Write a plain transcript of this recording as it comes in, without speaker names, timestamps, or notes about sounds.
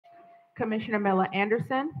Commissioner Miller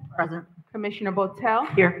Anderson. Present. Commissioner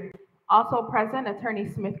Botel. Here. Also present, Attorney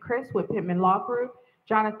Smith Chris with Pittman Law Group,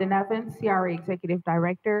 Jonathan Evans, CRA Executive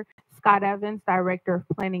Director, Scott Evans, Director of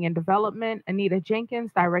Planning and Development, Anita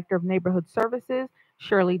Jenkins, Director of Neighborhood Services,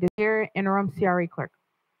 Shirley Desir, Interim CRA Clerk.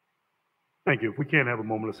 Thank you. If we can have a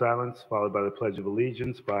moment of silence, followed by the Pledge of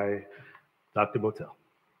Allegiance by Dr. Botel.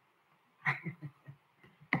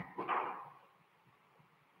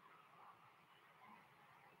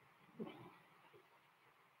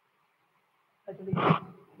 Do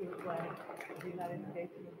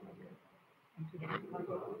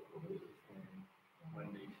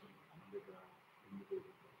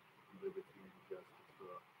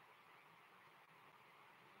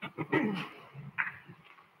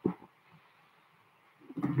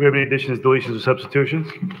we have any additions, deletions, or substitutions?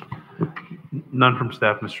 None from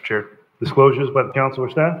staff, Mr. Chair. Disclosures by the council or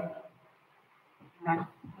staff? None.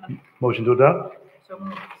 Motion to adopt? So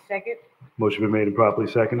moved. Second. Motion been made and properly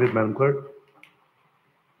seconded. Madam Clerk?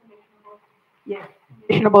 Yes.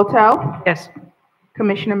 Commissioner Botel. Yes.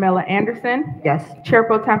 Commissioner Miller Anderson. Yes. Chair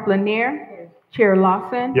Pro Tem Lanier. Chair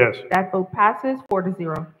Lawson. Yes. That vote passes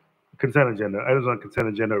 4-0. Consent agenda. Items on consent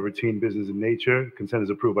agenda are routine business in nature. Consent is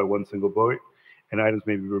approved by one single vote, and items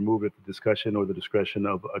may be removed at the discussion or the discretion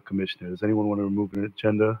of a commissioner. Does anyone want to remove an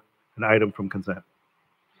item from consent?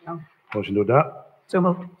 No. Motion to adopt? So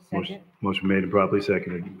moved. Second. Motion made and properly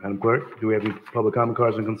seconded. Madam Clerk, do we have any public comment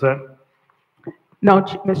cards on consent? No,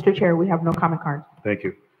 Mr. Chair, we have no comment cards. Thank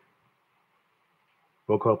you.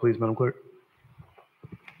 Roll call, please, Madam Clerk.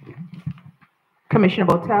 Commissioner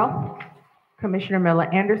Botel. Commissioner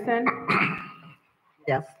Miller Anderson.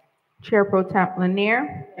 Yes. Chair Pro Tem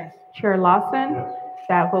Lanier. Yes. Chair Lawson. Yes.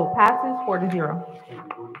 That vote passes 4-0.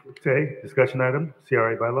 Okay, discussion item,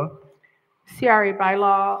 CRA bylaw. CRA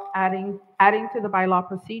bylaw adding to the bylaw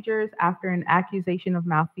procedures after an accusation of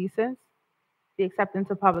malfeasance. The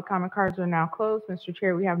acceptance of public comment cards are now closed. Mr.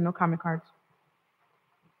 Chair, we have no comment cards.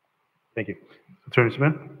 Thank you. Attorney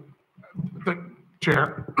Smith? The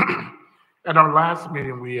Chair, at our last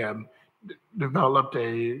meeting, we developed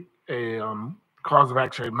a cause of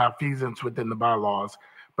action, a malfeasance within the bylaws,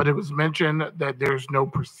 but it was mentioned that there's no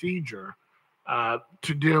procedure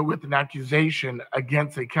to deal with an accusation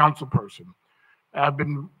against a council person. I've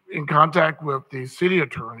been in contact with the city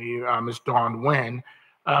attorney, Ms. Dawn Nguyen,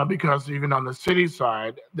 because even on the city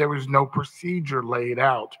side, there was no procedure laid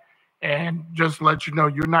out. And just to let you know,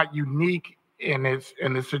 you're not unique in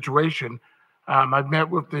this situation. I've met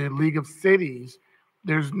with the League of Cities.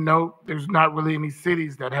 There's not really any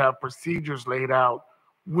cities that have procedures laid out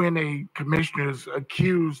when a commissioner is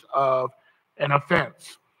accused of an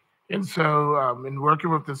offense. And so in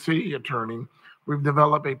working with the city attorney, we've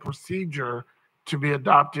developed a procedure to be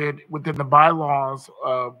adopted within the bylaws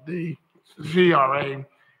of the CRA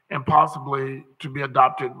and possibly to be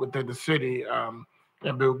adopted within the city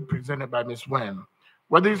and be presented by Ms. Nguyen.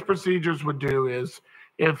 What these procedures would do is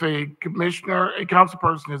if a commissioner, a council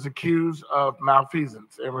person is accused of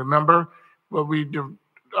malfeasance, and remember what we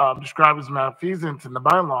describe as malfeasance in the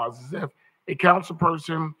bylaws is if a council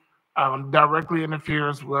person directly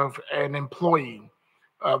interferes with an employee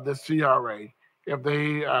of the CRA, if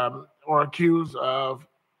they are accused of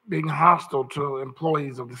being hostile to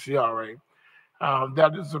employees of the CRA,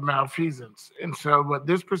 that is a malfeasance. And so what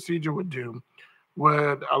this procedure would do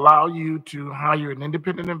would allow you to hire an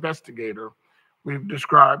independent investigator. We've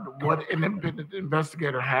described what an independent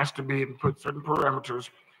investigator has to be and put certain parameters.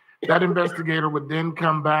 That investigator would then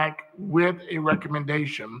come back with a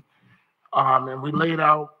recommendation, and we laid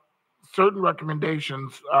out certain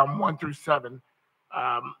recommendations, 1 through 7,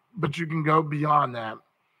 but you can go beyond that.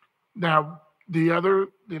 Now, the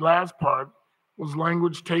last part was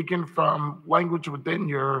language taken from language within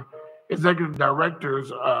your executive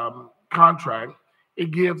director's contract.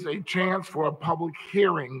 It gives a chance for a public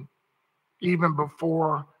hearing even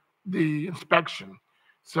before the inspection.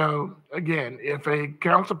 So again, if a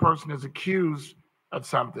council person is accused of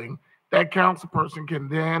something, that council person can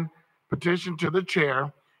then petition to the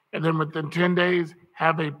chair and then within 10 days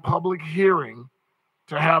have a public hearing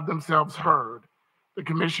to have themselves heard. The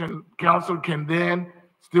council can then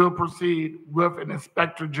still proceed with an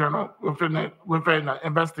inspector general, with an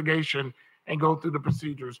investigation and go through the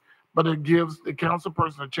procedures. But it gives the council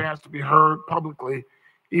person a chance to be heard publicly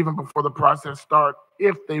even before the process starts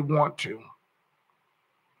if they want to.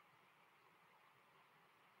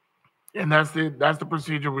 And that's the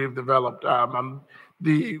procedure we've developed.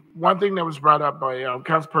 The one thing that was brought up by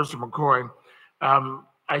Councilperson McCoy,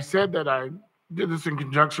 I said that I did this in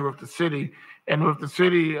conjunction with the city, and with the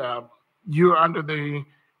city, you're under the,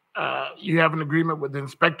 you have an agreement with the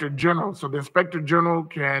Inspector General, so the Inspector General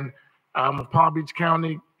can Palm Beach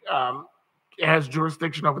County has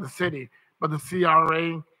jurisdiction over the city, but the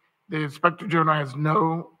CRA, the Inspector General, has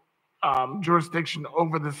no jurisdiction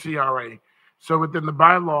over the CRA. So within the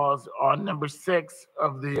bylaws on number 6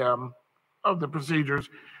 of the procedures,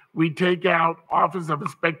 we take out Office of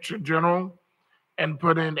Inspector General and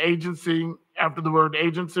put in agency after the word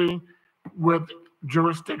agency with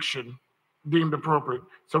jurisdiction deemed appropriate.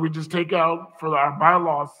 So we just take out, for our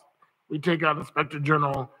bylaws, we take out Inspector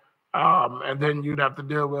General, and then you'd have to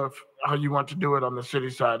deal with how you want to do it on the city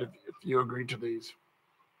side if you agree to these.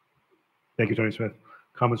 Thank you, Attorney Smith.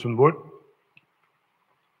 Comments from the board?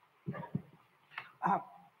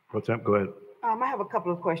 Pro Temp, go ahead. I have a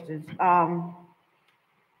couple of questions.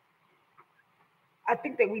 I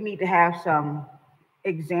think that we need to have some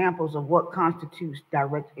examples of what constitutes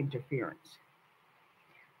direct interference.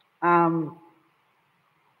 You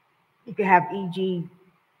can have e.g.,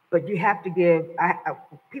 but you have to give,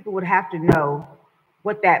 people would have to know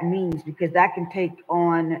what that means, because that can take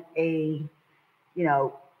on a,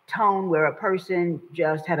 tone where a person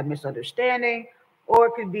just had a misunderstanding, or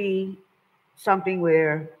it could be something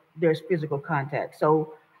where there's physical contact.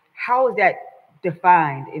 So how is that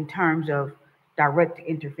defined in terms of direct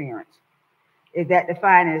interference? Is that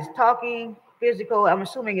defined as talking, physical? I'm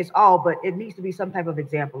assuming it's all, but it needs to be some type of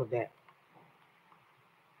example of that.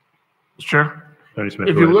 Sure. Attorney Smith,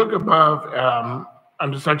 If go you ahead. look above,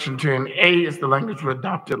 under section 10A is the language we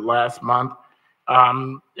adopted last month.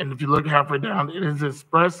 And if you look halfway down, it is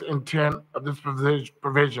express intent of this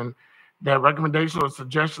provision that recommendations or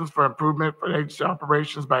suggestions for improvement for agency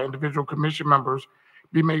operations by individual commission members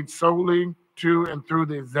be made solely to and through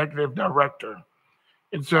the executive director.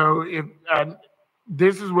 And so if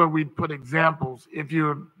this is where we put examples. If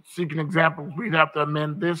you're seeking examples, we'd have to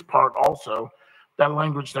amend this part also, that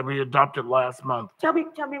language that we adopted last month. Tell me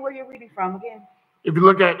where you're reading from again. If you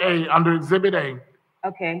look at A, under Exhibit A,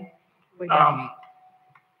 Okay.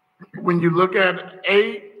 when you look at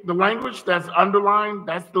A, the language that's underlined,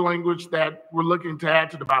 that's the language that we're looking to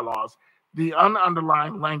add to the bylaws. The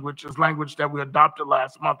ununderlined language is language that we adopted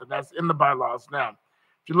last month, and that's in the bylaws now.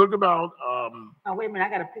 If you look about, Oh, wait a minute, I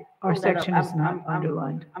gotta pick. Our pull that up. section is not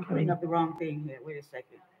underlined. I'm putting up the wrong thing here. Wait a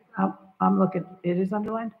second. I'm looking, it is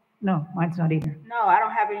underlined? No, mine's not either. No, I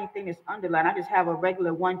don't have anything that's underlined. I just have a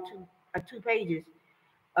regular 2 pages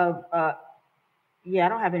of, yeah, I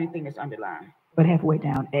don't have anything that's underlined. But halfway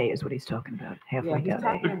down, A is what he's talking about, Yeah, halfway he's down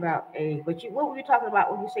talking A. about A, but what were you talking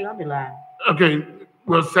about when you say underline? okay,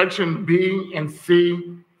 well, section B and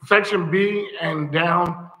C, section B and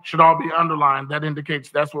down should all be underlined. That indicates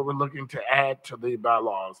that's what we're looking to add to the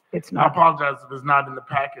bylaws. It's I not. apologize if it's not in the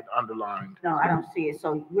packet underlined. No, I don't see it.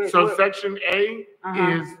 So So section A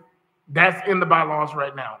Uh-huh. that's in the bylaws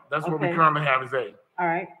right now. That's what we Okay. currently have as A. all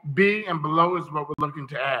right. B and below is what we're looking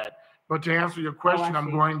to add. But to answer your question, I'm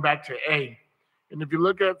see. going back to A. And if you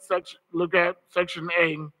look at section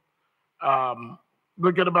A,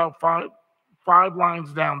 look at about five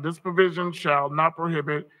lines down. This provision shall not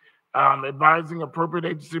prohibit advising appropriate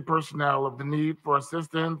agency personnel of the need for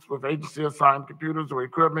assistance with agency assigned computers or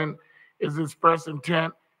equipment is express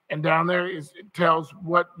intent. And down there it tells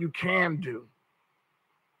what you can do.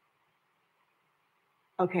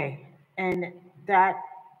 Okay, and that,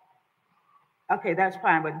 okay, that's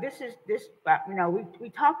fine, but we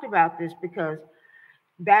talked about this because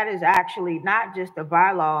that is actually not just a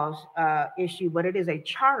bylaws issue, but it is a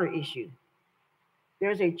charter issue.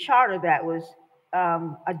 There's a charter that was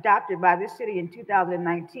adopted by this city in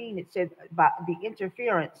 2019. It said about the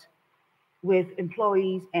interference with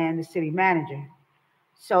employees and the city manager.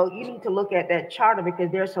 So you need to look at that charter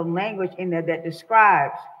because there's some language in there that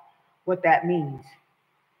describes what that means.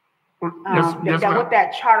 Yes, ma'am. What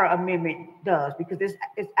that charter amendment does, because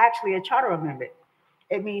it's actually a charter amendment.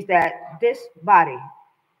 It means that this body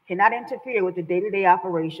cannot interfere with the day-to-day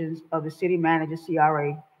operations of the city manager,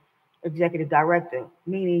 CRA, executive director,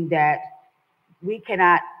 meaning that we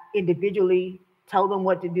cannot individually tell them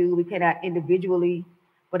what to do. We cannot individually,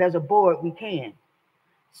 but as a board, we can.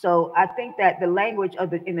 So I think that the language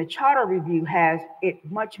in the charter review has it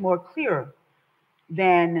much more clearer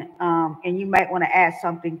than, and you might want to add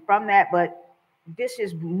something from that, but this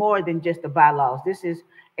is more than just the bylaws. This is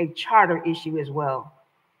a charter issue as well,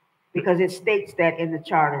 because it states that in the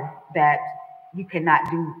charter that you cannot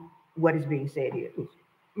do what is being said here.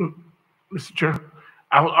 Mr. Chair,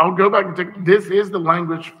 I'll go back and take, this is the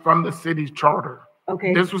language from the city's charter.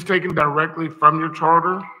 Okay. This was taken directly from your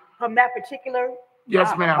charter. From that particular?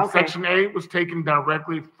 Yes, ma'am. Okay. Section A was taken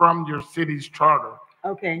directly from your city's charter.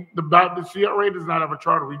 Okay. The CRA does not have a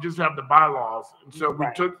charter. We just have the bylaws. And so we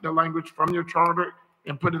Right. took the language from your charter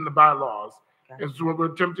and put in the bylaws. Okay. And so what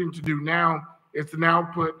we're attempting to do now is to now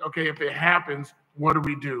put, okay, if it happens, what do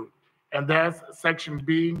we do? And that's section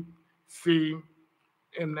B, C,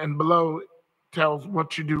 and below tells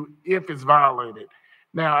what you do if it's violated.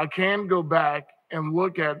 Now, I can go back and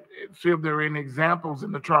look at, see if there are any examples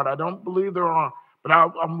in the chart. I don't believe there are, but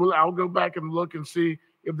I'll go back and look and see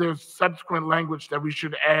if there's subsequent language that we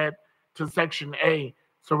should add to section A.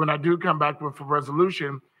 So when I do come back with a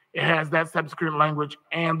resolution, it has that subsequent language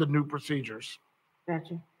and the new procedures.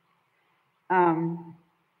 Gotcha.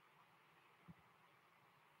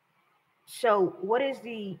 So what is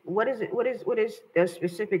the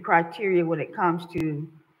specific criteria when it comes to,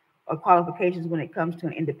 or qualifications when it comes to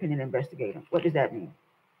an independent investigator? What does that mean?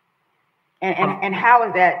 And how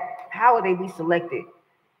will they be selected?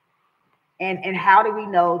 And how do we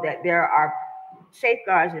know that there are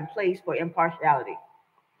safeguards in place for impartiality?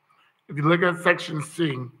 If you look at section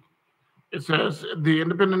C, it says the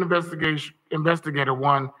independent investigator,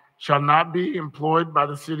 one, shall not be employed by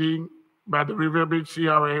the Riviera Beach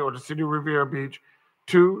CRA or the city of Riviera Beach.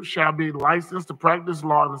 Two, shall be licensed to practice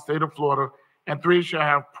law in the state of Florida. And three, shall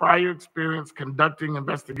have prior experience conducting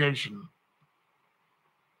investigation.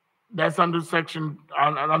 That's under section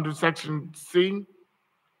C,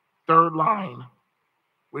 third line.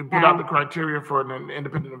 We put out the criteria for an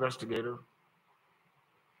independent investigator.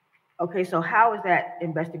 Okay, so how is that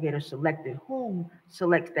investigator selected? Who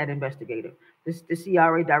selects that investigator? The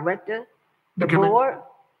CRA director, the board?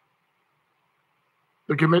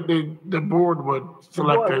 The board would select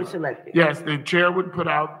the board it. Would select it. Yes, the chair would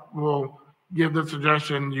will give the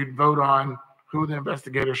suggestion, you'd vote on who the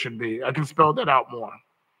investigator should be. I can spell that out more.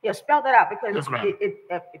 Yeah, spell that out, because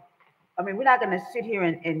yes, I mean, we're not going to sit here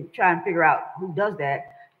and try and figure out who does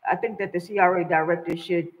that. I think that the CRA director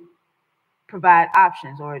should provide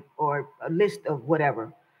options or a list of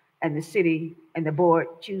whatever, and the city and the board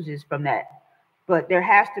chooses from that. But there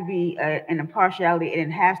has to be an impartiality,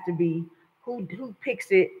 and it has to be who picks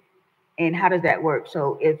it and how does that work.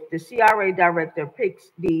 So if the CRA director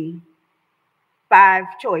picks the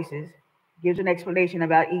 5 choices, gives an explanation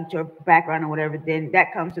about each or background or whatever, then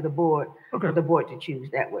that comes to the board for the board to choose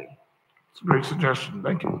that way. It's a great suggestion.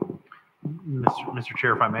 Thank you. Mr.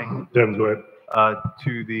 Chair, if I may. Devin, go ahead.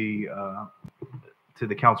 To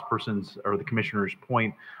the councilperson's or the commissioner's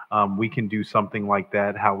point, we can do something like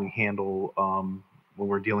that, how we handle when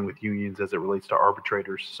we're dealing with unions as it relates to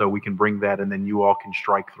arbitrators. So we can bring that, and then you all can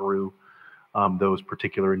strike through those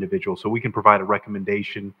particular individuals. So we can provide a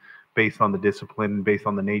recommendation based on the discipline, based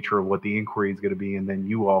on the nature of what the inquiry is going to be, and then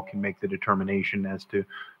you all can make the determination as to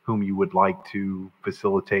whom you would like to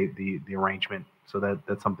facilitate the arrangement. So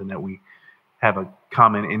that's something that we have a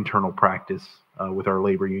common internal practice with our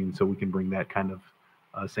labor union, so we can bring that kind of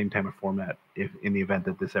same type of format if in the event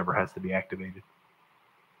that this ever has to be activated.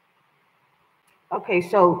 Okay,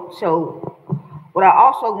 so what I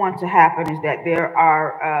also want to happen is that there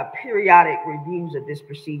are periodic reviews of this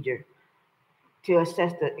procedure to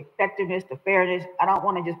assess the effectiveness, the fairness. I don't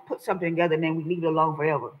want to just put something together and then we leave it alone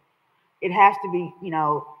forever. It has to be,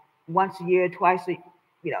 once a year, twice a,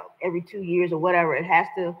 every 2 years or whatever. It has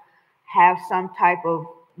to have some type of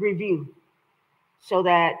review so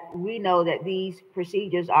that we know that these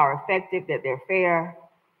procedures are effective, that they're fair,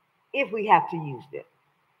 if we have to use them.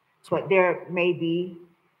 But there may be,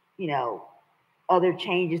 other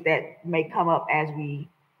changes that may come up as we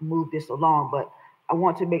move this along. But I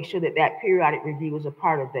want to make sure that that periodic review is a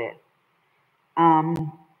part of that.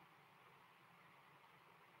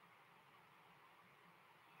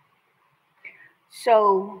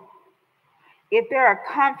 So if there are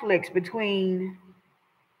conflicts between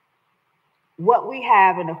what we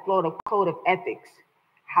have in the Florida Code of Ethics,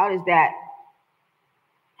 how is that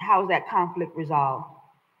conflict resolved?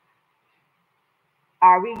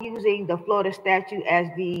 Are we using the Florida statute as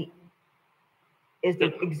the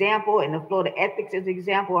example and the Florida ethics as the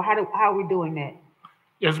example, or how are we doing that?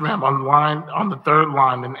 Yes, ma'am. On the third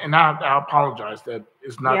line, and I apologize that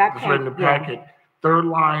it's not written in the packet. Yeah. Third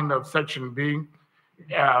line of section B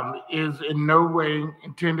is in no way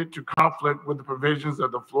intended to conflict with the provisions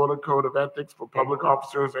of the Florida Code of Ethics for public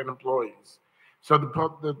officers and employees. So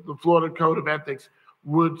the Florida Code of Ethics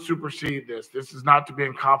would supersede this. This is not to be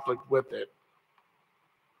in conflict with it.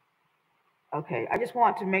 Okay, I just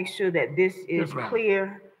want to make sure that this is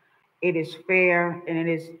clear, it is fair, and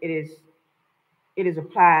it is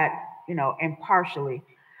applied, impartially.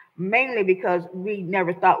 Mainly because we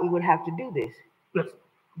never thought we would have to do this. Yes.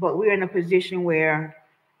 But we're in a position where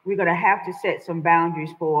we're going to have to set some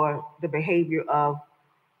boundaries for the behavior of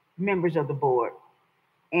members of the board.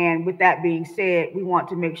 And with that being said, we want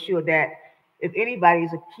to make sure that if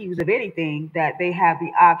anybody's accused of anything, that they have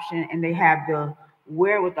the option and they have the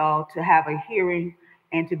wherewithal to have a hearing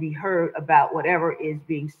and to be heard about whatever is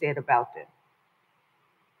being said about them.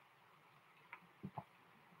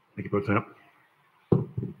 Thank you, Pro Temp.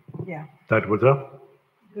 Yeah. Dr. Woodsell?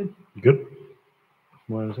 Good. You good?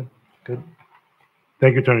 More Anderson? Good.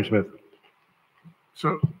 Thank you, Attorney Smith.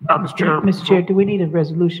 So, Mr. Chair. Mr. Chair, do we need a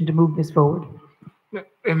resolution to move this forward?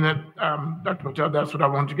 And that, Dr. Patel, that's what I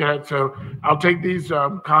wanted to get at. So I'll take these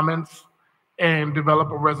comments and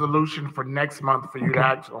develop a resolution for next month for you to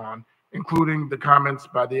act on, including the comments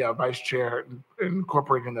by the Vice Chair,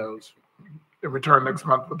 incorporating those, and return next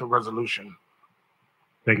month with the resolution.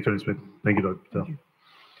 Thank you, Attorney Smith. Thank you, Dr. Patel.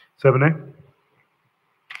 7A?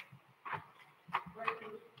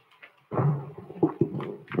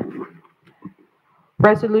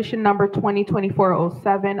 Resolution number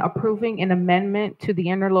 2024-07, approving an amendment to the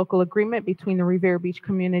interlocal agreement between the Revere Beach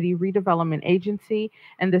Community Redevelopment Agency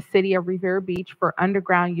and the City of Revere Beach for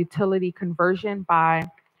underground utility conversion by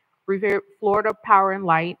Revere, Florida Power and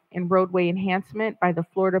Light, and roadway enhancement by the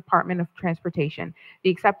Florida Department of Transportation. The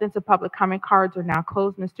acceptance of public comment cards are now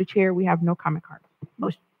closed. Mr. Chair, we have no comment cards.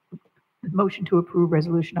 Motion to approve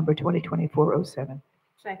resolution number 2024-07.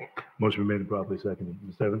 Second. Motion been made and properly seconded.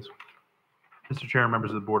 Ms. Evans? Mr. Chair,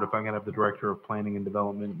 members of the board, if I can have the Director of Planning and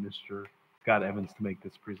Development, Mr. Scott Evans, to make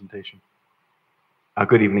this presentation.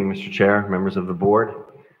 Good evening, Mr. Chair, members of the board.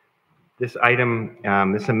 This item,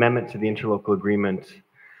 this amendment to the interlocal agreement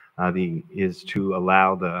is to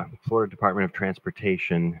allow the Florida Department of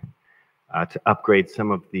Transportation to upgrade some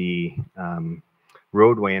of the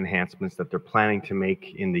roadway enhancements that they're planning to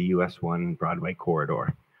make in the US 1 Broadway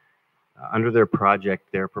corridor. Under their project,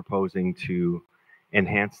 they're proposing to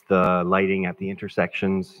enhance the lighting at the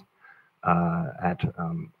intersections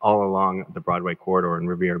all along the Broadway corridor in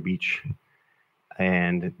Revere Beach.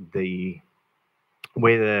 And the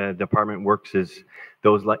way the department works is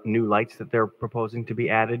those new lights that they're proposing to be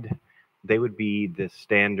added, they would be the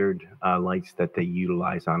standard lights that they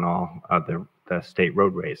utilize on all of the state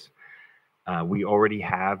roadways. We already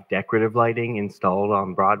have decorative lighting installed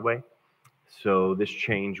on Broadway, so this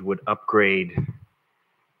change would upgrade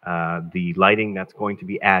the lighting that's going to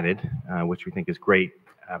be added, which we think is great,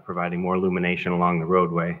 providing more illumination along the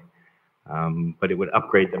roadway. But it would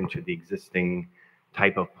upgrade them to the existing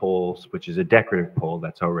type of poles, which is a decorative pole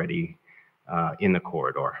that's already in the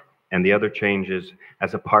corridor. And the other change is,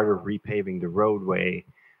 as a part of repaving the roadway,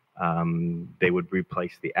 they would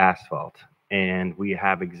replace the asphalt. And we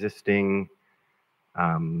have existing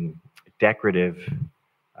decorative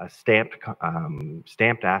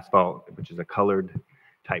stamped asphalt, which is a colored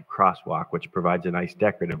type crosswalk, which provides a nice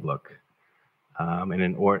decorative look.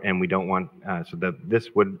 And we don't want, so that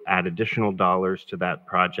this would add additional dollars to that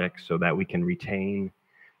project so that we can retain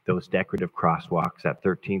those decorative crosswalks at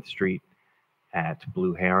 13th Street, at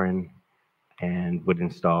Blue Heron, and would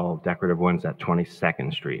install decorative ones at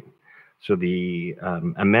 22nd Street. So the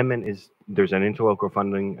amendment is, there's an interlocal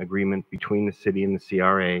funding agreement between the city and the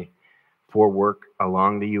CRA for work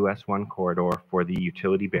along the US 1 corridor for the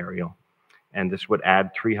utility burial. And this would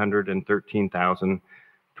add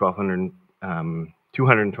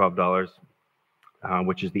 $212,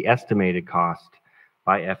 which is the estimated cost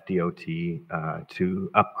by FDOT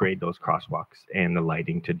to upgrade those crosswalks and the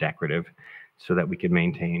lighting to decorative so that we can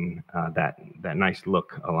maintain that nice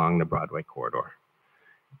look along the Broadway corridor.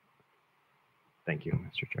 Thank you,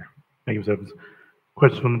 Mr. Chair. Thank you, Ms. Evans.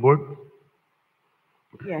 Questions from the board?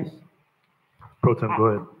 Yes. Pro Tem, go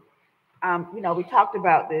ahead. We talked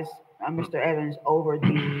about this, Mr. Evans, over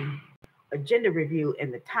the agenda review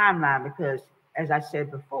and the timeline, because as I said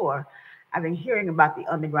before, I've been hearing about the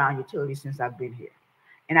underground utility since I've been here.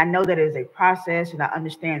 And I know that it is a process, and I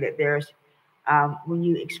understand that there's, when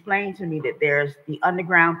you explain to me that there's the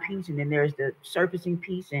underground piece and then there's the surfacing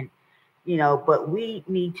piece, and, but we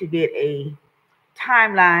need to get a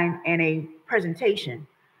timeline and a presentation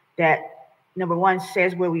that, number one,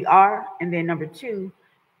 says where we are, and then number two,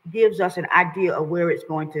 gives us an idea of where it's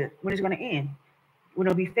going to, when it's going to end, when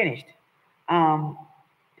it'll be finished.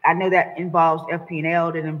 I know that involves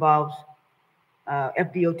FP&L, that involves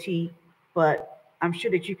FDOT, but I'm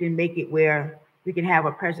sure that you can make it where we can have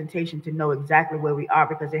a presentation to know exactly where we are,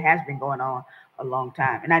 because it has been going on a long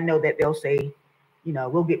time. And I know that they'll say,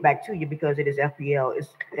 we'll get back to you because it is FPL, it's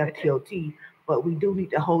FDOT, but we do need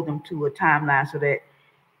to hold them to a timeline so that,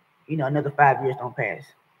 another 5 years don't pass.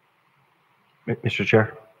 Mr.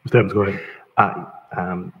 Chair? Mr. Evans, go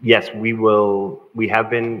ahead. Yes, we have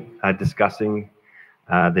been discussing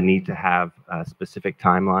the need to have a specific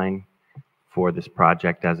timeline for this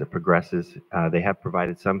project as it progresses. They have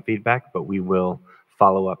provided some feedback, but we will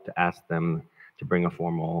follow up to ask them to bring a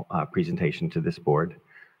formal presentation to this board.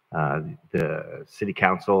 The City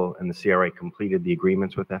Council and the CRA completed the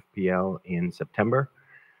agreements with FPL in September.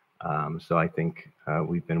 So I think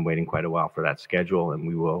we've been waiting quite a while for that schedule, and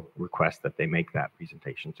we will request that they make that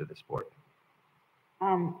presentation to this board.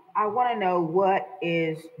 I want to know what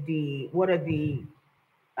are the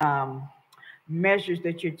measures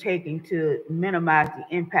that you're taking to minimize the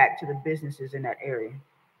impact to the businesses in that area?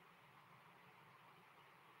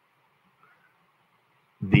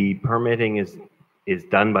 The permitting is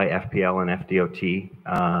done by FPL and FDOT.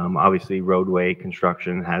 Obviously, roadway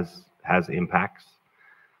construction has impacts.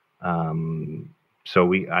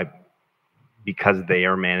 So because they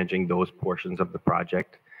are managing those portions of the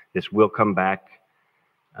project, this will come back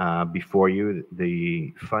before you.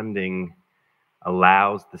 The funding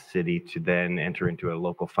allows the city to then enter into a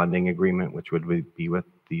local funding agreement, which would be with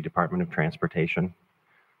the Department of Transportation.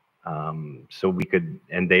 So we could,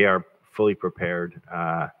 and they are fully prepared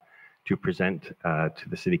to present to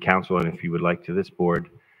the City Council, and if you would like, to this board,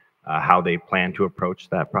 how they plan to approach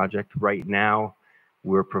that project. Right now,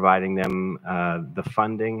 we're providing them the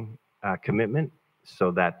funding commitment so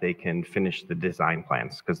that they can finish the design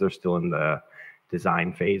plans, because they're still in the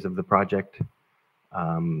design phase of the project.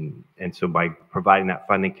 And so by providing that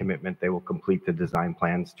funding commitment, they will complete the design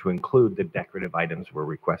plans to include the decorative items we're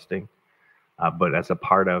requesting. But as a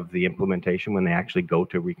part of the implementation, when they actually go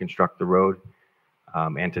to reconstruct the road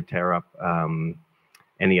and to tear up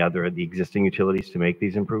any other of the existing utilities to make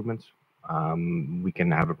these improvements, we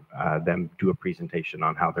can have them do a presentation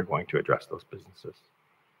on how they're going to address those businesses.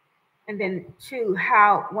 And then two,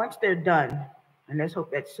 once they're done, and let's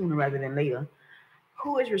hope that's sooner rather than later,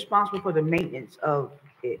 who is responsible for the maintenance of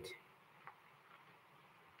it?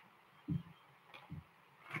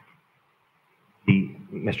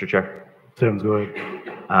 Mr. Chair. Sounds good.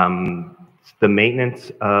 The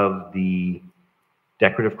maintenance of the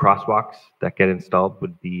decorative crosswalks that get installed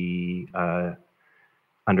would be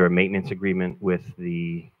under a maintenance agreement with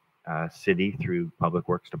the city through Public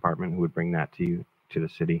Works Department, who would bring that to the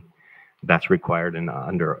city. That's required in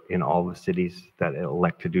all the cities that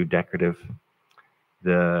elect to do decorative.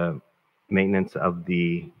 The maintenance of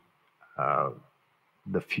the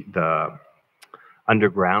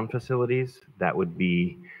underground facilities, that would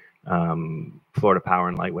be Florida Power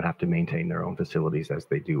and Light would have to maintain their own facilities as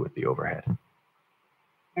they do with the overhead.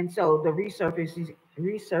 And so the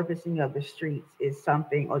resurfacing of the streets is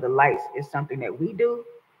something, or the lights is something that we do,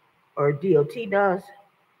 or DOT does?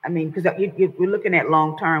 I mean, because we're looking at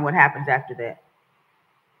long term, what happens after that?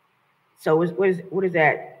 So what is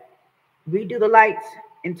that? We do the lights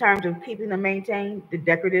in terms of keeping them maintained, the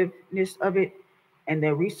decorativeness of it, and the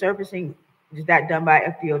resurfacing, is that done by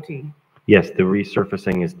FDOT? Yes, the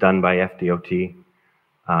resurfacing is done by FDOT,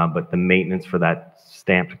 but the maintenance for that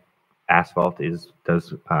stamped asphalt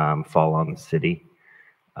does fall on the city.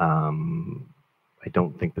 I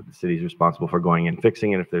don't think that the city is responsible for going and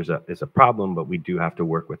fixing it if there's a problem, but we do have to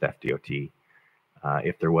work with FDOT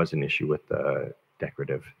if there was an issue with the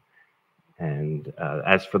decorative. And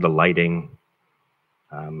as for the lighting,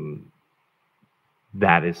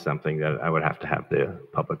 that is something that I would have to have the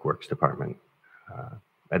Public Works Department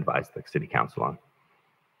advise the City Council on.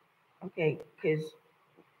 Okay, because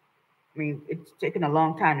I mean, it's taken a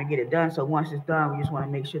long time to get it done. So once it's done, we just want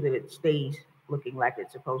to make sure that it stays looking like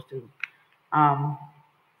it's supposed to. And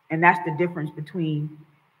that's the difference between,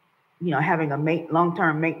 having a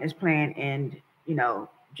long-term maintenance plan and,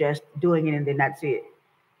 just doing it and then that's it.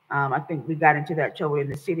 I think we got into that trouble in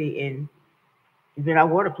the city and even our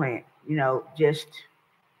water plant, just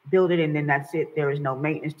build it and then that's it. There is no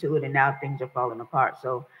maintenance to it, and now things are falling apart.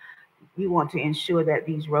 So we want to ensure that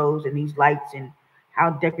these roads and these lights and how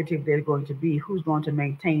decorative they're going to be, who's going to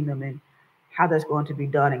maintain them, and how that's going to be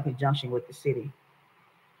done in conjunction with the city.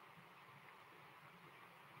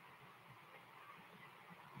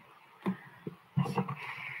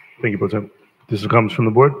 Thank you, Pro Tem. This comes from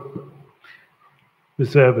the board.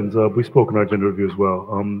 Ms. Evans, we spoke in our agenda review as well.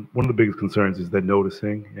 One of the biggest concerns is that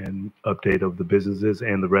noticing and update of the businesses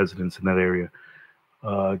and the residents in that area.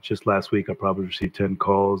 Just last week, I probably received 10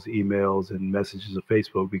 calls, emails, and messages of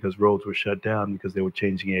Facebook because roads were shut down because they were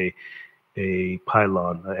changing a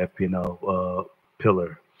pylon, a FP&L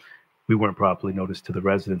pillar. We weren't properly noticed to the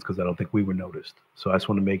residents because I don't think we were noticed. So I just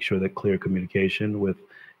want to make sure that clear communication with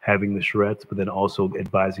having the charrettes, but then also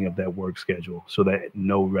advising of that work schedule so that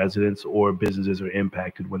no residents or businesses are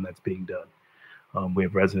impacted when that's being done. We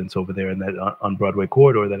have residents over there in that on Broadway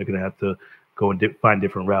corridor that are going to have to go and find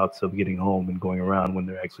different routes of getting home and going around when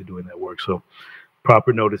they're actually doing that work. So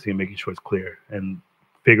proper noticing and making sure it's clear. And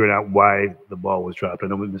figuring out why the ball was dropped. I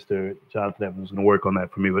know Mr. Jonathan Evans was going to work on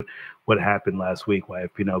that for me, but what happened last week, why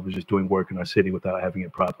FPNL was just doing work in our city without having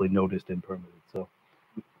it properly noticed and permitted. So,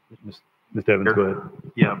 Mr. Evans, go ahead.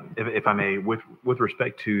 Yeah, if I may, with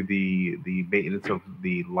respect to the maintenance of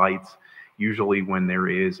the lights, usually when there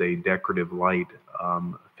is a decorative light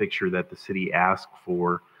fixture that the city asks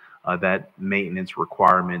for, that maintenance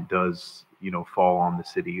requirement does, fall on the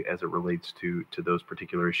city as it relates to those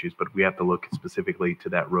particular issues. But we have to look specifically to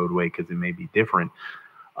that roadway because it may be different.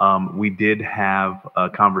 We did have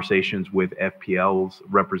conversations with FPL's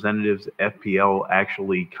representatives. FPL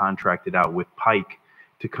actually contracted out with Pike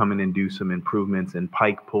to come in and do some improvements, and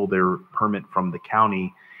Pike pulled their permit from the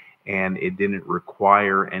county, and it didn't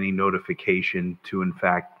require any notification to, in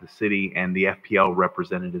fact, the city, and the FPL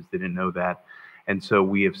representatives didn't know that. And so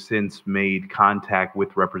we have since made contact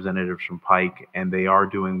with representatives from Pike, and they are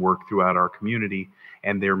doing work throughout our community,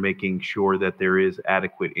 and they're making sure that there is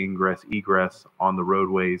adequate ingress, egress on the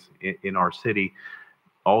roadways in our city.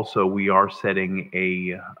 Also, we are setting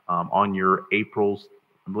on your April's,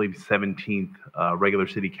 I believe, 17th regular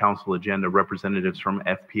city council agenda, representatives from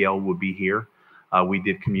FPL will be here. We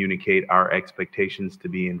did communicate our expectations to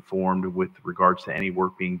be informed with regards to any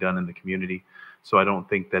work being done in the community. So I don't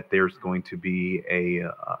think that there's going to be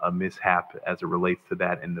a mishap as it relates to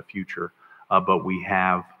that in the future. But we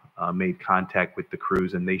have made contact with the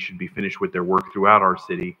crews, and they should be finished with their work throughout our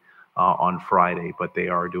city on Friday. But they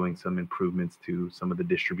are doing some improvements to some of the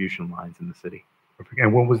distribution lines in the city. Perfect.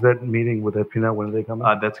 And when was that meeting with FPNL? When are they coming?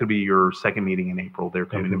 That's going to be your second meeting in April. They're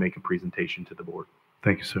coming to make a presentation to the board.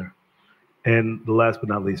 Thank you, sir. And the last but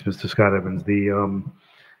not least, Mr. Scott Evans, the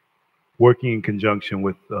working in conjunction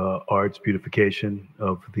with Arts Beautification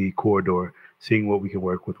of the corridor, seeing what we can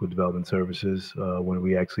work with development services when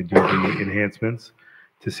we actually do the enhancements,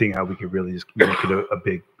 to seeing how we could really just make it a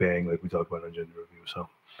big bang like we talked about on agenda review. So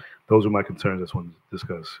those are my concerns I just wanted to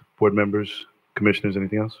discuss. Board members, commissioners,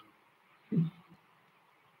 anything else?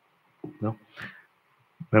 No?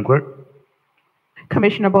 Madam Clerk?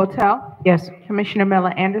 Commissioner Botel? Yes. Commissioner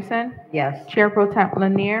Miller Anderson? Yes. Chair Pro Tem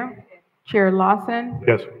Lanier? Chair Lawson?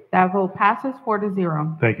 Yes. That vote passes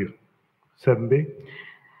 4-0. Thank you. 7B?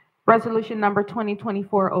 Resolution number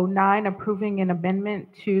 2024-09, approving an amendment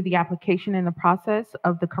to the application and the process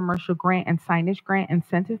of the Commercial Grant and Signage Grant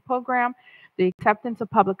Incentive Program. The acceptance of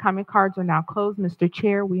public comment cards are now closed. Mr.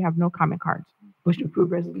 Chair, we have no comment cards. Motion to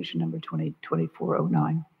approve resolution number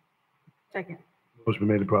 2024-09. Second. Motion been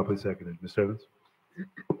made and properly seconded. Mr. Evans?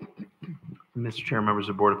 Mr. Chair, members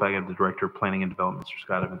of the board, if I could have the Director of Planning and Development, Mr.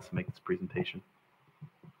 Scott Evans, to make this presentation.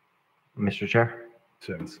 Mr. Chair?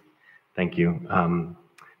 Mr. Evans. Thank you.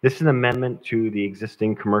 This is an amendment to the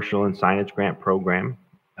existing commercial and signage grant program.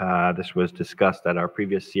 This was discussed at our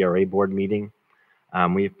previous CRA board meeting.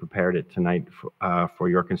 We have prepared it tonight for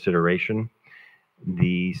your consideration.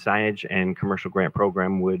 The signage and commercial grant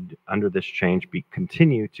program would, under this change,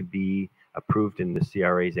 continue to be approved in the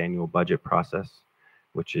CRA's annual budget process,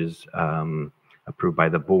 which is approved by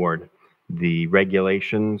the board. The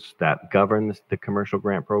regulations that govern the commercial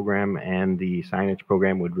grant program and the signage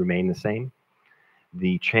program would remain the same.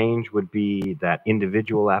 The change would be that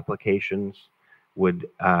individual applications would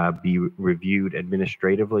be reviewed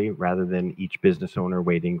administratively rather than each business owner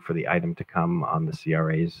waiting for the item to come on the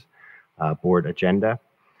CRA's board agenda.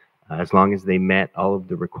 As long as they met all of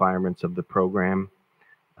the requirements of the program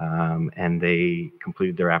and they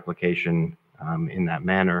completed their application in that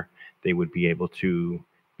manner, they would be able to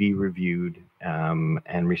be reviewed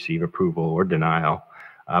and receive approval or denial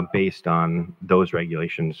based on those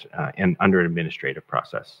regulations and under an administrative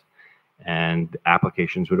process. And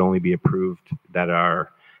applications would only be approved that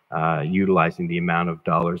are utilizing the amount of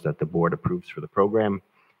dollars that the board approves for the program.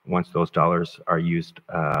 Once those dollars are used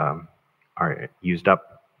up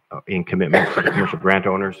in commitments to the commercial grant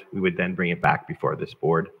owners, we would then bring it back before this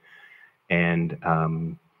board. And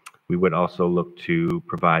we would also look to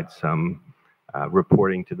provide some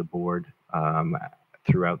reporting to the board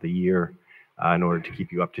throughout the year in order to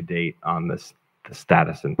keep you up to date on the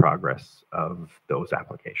status and progress of those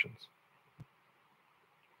applications.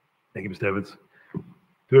 Thank you, Mr. Evans. Do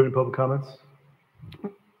we have any public comments?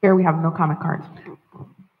 Here we have no comment cards.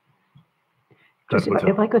 Just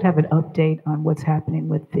if I could have an update on what's happening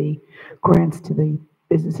with the grants to the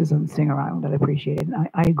businesses on Singer Island, I'd appreciate it. And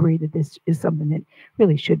I agree that this is something that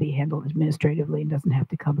really should be handled administratively and doesn't have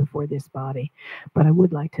to come before this body. But I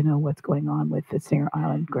would like to know what's going on with the Singer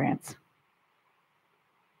Island grants.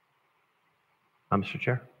 Mr.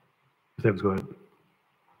 Chair? Mr. Evans, go ahead.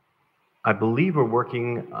 I believe we're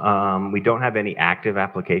working, we don't have any active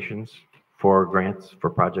applications for grants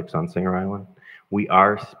for projects on Singer Island. We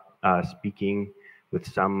are speaking with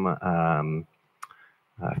some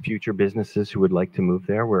future businesses who would like to move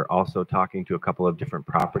there. We're also talking to a couple of different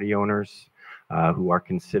property owners who are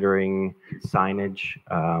considering signage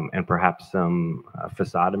and perhaps some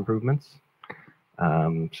facade improvements.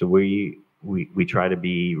 So we try to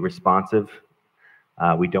be responsive.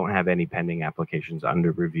 We don't have any pending applications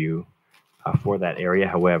under review for that area.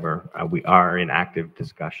 However, we are in active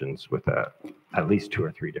discussions with at least 2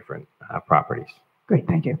 or 3 different properties. Great,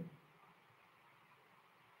 thank you.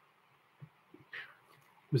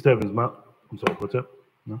 Mr. Evans, I'm sorry, what's up?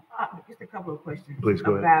 No? Just a couple of questions. Please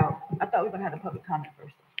go ahead. I thought we were gonna have the public comment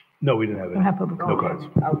first. No, we didn't have Don't any. have public No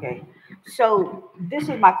comment. cards. Okay, so this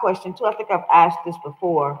is my question too. I think I've asked this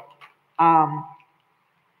before. I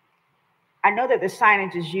know that the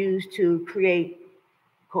signage is used to create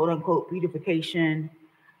quote unquote beautification,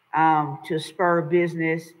 to spur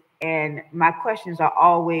business. And my questions are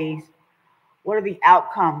always, what are the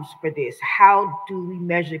outcomes for this? How do we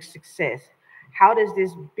measure success? How does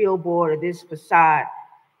this billboard or this facade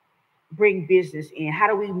bring business in? How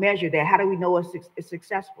do we measure that? How do we know it's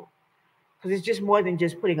successful? Because it's just more than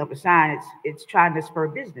just putting up a sign. It's trying to spur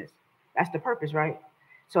business. That's the purpose, right?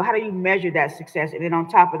 So how do you measure that success? And then on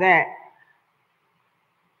top of that,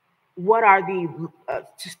 what are the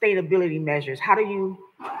sustainability measures? How do you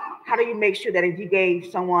make sure that if you gave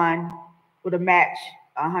someone with a match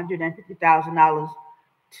 $150,000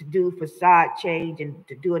 to do facade change and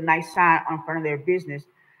to do a nice sign on front of their business,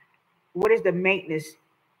 what is the maintenance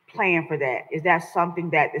plan for that? Is that something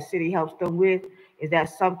that the city helps them with? Is that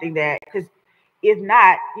something that, because if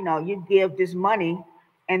not, you give this money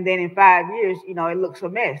and then in 5 years, it looks a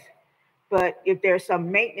mess. But if there's some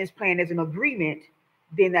maintenance plan as an agreement,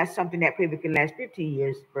 then that's something that probably can last 15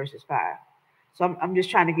 years versus 5. So I'm just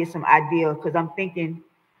trying to get some idea, because I'm thinking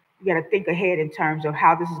you got to think ahead in terms of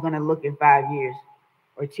how this is going to look in 5 years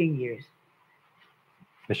or 10 years.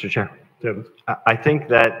 Mr. Chair, Evans. I think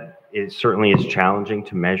that it certainly is challenging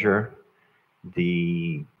to measure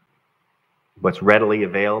what's readily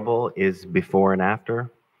available is before and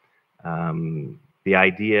after. The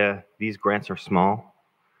idea, these grants are small,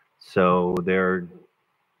 so they're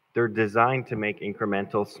designed to make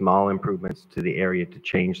incremental small improvements to the area to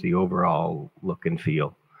change the overall look and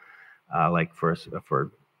feel. Like for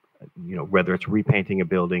whether it's repainting a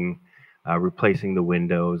building, replacing the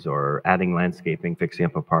windows, or adding landscaping, fixing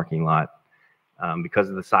up a parking lot. Because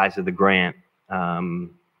of the size of the grant,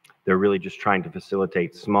 they're really just trying to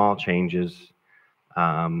facilitate small changes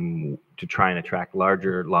to try and attract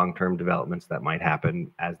larger long-term developments that might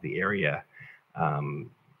happen as the area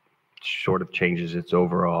sort of changes its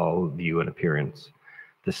overall view and appearance.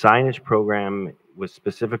 The signage program was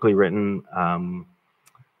specifically written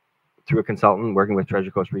through a consultant working with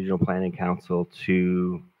Treasure Coast Regional Planning Council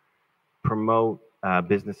to promote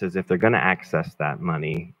businesses, if they're going to access that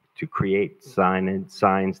money, to create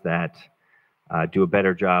signs that do a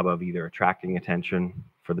better job of either attracting attention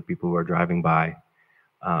for the people who are driving by,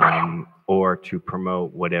 or to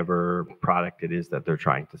promote whatever product it is that they're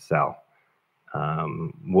trying to sell.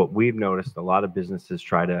 What we've noticed, a lot of businesses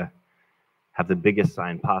try to have the biggest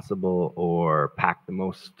sign possible or pack the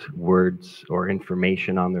most words or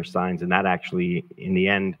information on their signs, and that actually, in the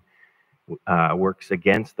end, works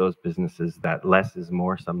against those businesses. That less is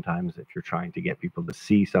more sometimes if you're trying to get people to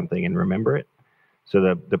see something and remember it.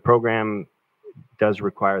 So the program does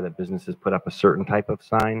require that businesses put up a certain type of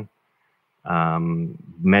sign.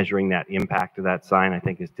 Measuring that impact of that sign, I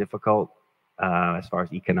think, is difficult as far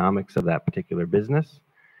as economics of that particular business.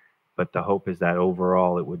 But the hope is that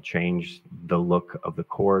overall it would change the look of the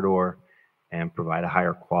corridor and provide a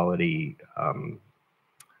higher quality,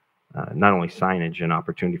 not only signage and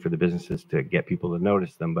opportunity for the businesses to get people to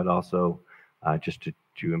notice them, but also just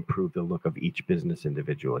to improve the look of each business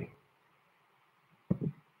individually.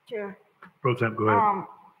 Sure. Pro Temp, go ahead.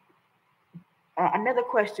 Another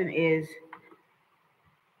question is,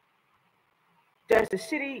 does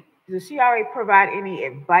the CRA provide any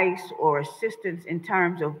advice or assistance in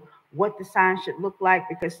terms of what the sign should look like?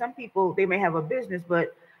 Because some people, they may have a business,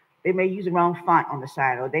 but they may use the wrong font on the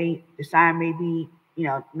sign, or the sign may be,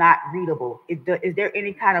 not readable. Is there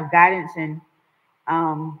any kind of guidance and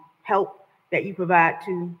help that you provide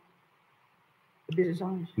to the business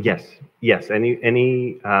owners? Yes.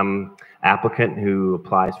 Any applicant who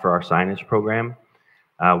applies for our signage program,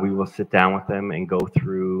 we will sit down with them and go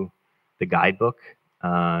through the guidebook.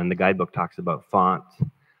 And the guidebook talks about font,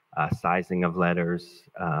 sizing of letters,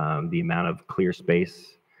 the amount of clear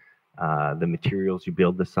space, the materials you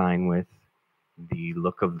build the sign with, the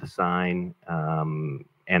look of the sign,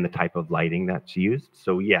 and the type of lighting that's used.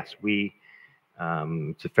 So yes,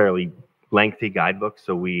 it's a fairly lengthy guidebook.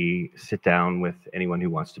 So we sit down with anyone who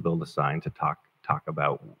wants to build a sign to talk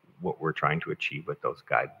about what we're trying to achieve with those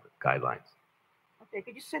guidelines. Okay,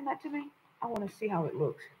 could you send that to me? I want to see how it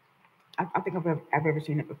looks. I think I've ever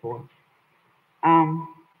seen it before.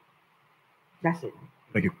 That's it.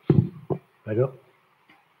 Thank you. Back up.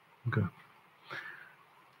 Okay.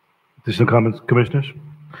 Additional comments, commissioners?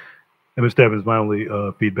 And Mr. Evans, my only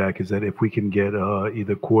feedback is that if we can get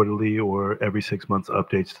either quarterly or every 6 months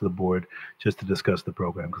updates to the board just to discuss the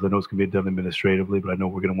program, because I know it's going to be done administratively, but I know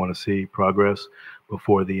we're going to want to see progress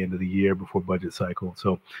before the end of the year, before budget cycle.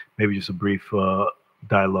 So maybe just a brief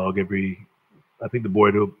dialogue I think the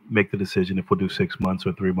board will make the decision if we'll do 6 months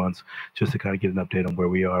or 3 months, just to kind of get an update on where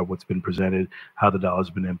we are, what's been presented, how the dollar's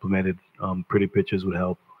been implemented. Pretty pictures would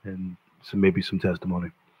help, and maybe some testimony.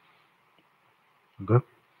 Okay.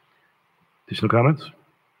 Additional comments?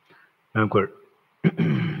 Madam Clerk.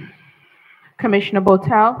 Commissioner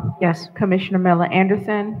Botel? Yes. Commissioner Miller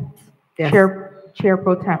Anderson? Yes. Chair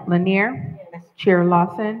Pro Tem Lanier? Yes. Chair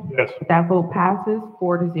Lawson? Yes. That vote passes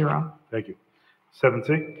 4-0. Thank you.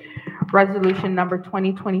 17. Resolution number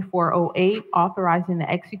 2024-08, authorizing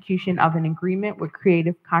the execution of an agreement with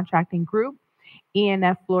Creative Contracting Group,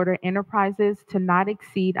 ENF Florida Enterprises, to not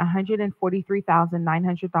exceed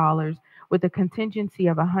 $143,900 with a contingency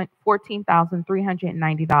of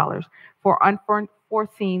 $14,390 for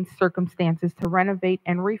unforeseen circumstances to renovate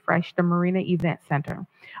and refresh the Marina Event Center.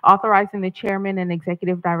 Authorizing the chairman and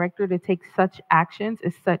executive director to take such actions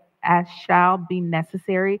as shall be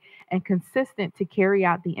necessary and consistent to carry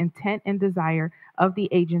out the intent and desire of the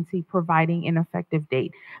agency, providing an effective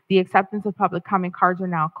date. The acceptance of public comment cards are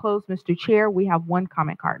now closed. Mr. Chair, we have one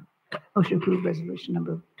comment card. Motion to approve resolution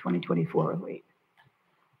number 2024-08.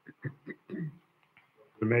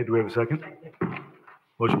 Been made. Do we have a second?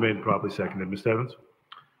 Motion made and properly seconded. Mr. Evans?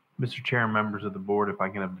 Mr. Chair and members of the board, if I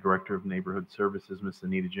can have the Director of Neighborhood Services, Ms.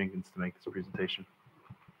 Anita Jenkins, to make this presentation.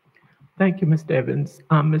 Thank you, Mr. Evans.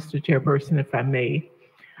 Mr. Chairperson, if I may.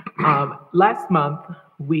 Last month,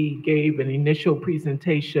 we gave an initial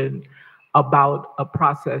presentation about a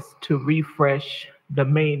process to refresh the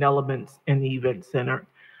main elements in the event center,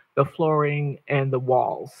 the flooring and the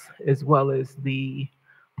walls, as well as the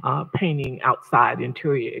painting outside,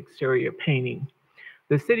 interior, exterior painting.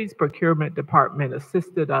 The city's procurement department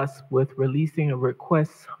assisted us with releasing a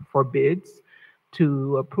request for bids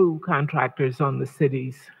to approve contractors on the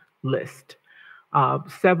city's list.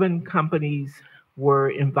 7 companies were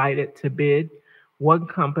invited to bid. 1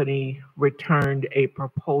 company returned a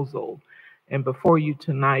proposal. And before you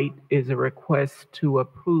tonight is a request to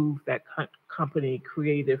approve that company,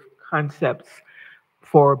 Creative Concepts,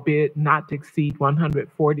 for a bid not to exceed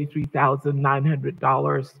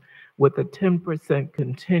 $143,900 with a 10%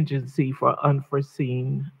 contingency for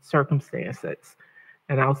unforeseen circumstances.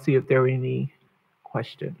 And I'll see if there are any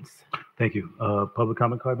questions. Thank you. Public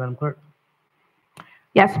comment card, Madam Clerk?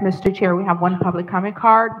 Yes, Mr. Chair, we have one public comment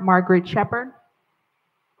card. Margaret Shepard.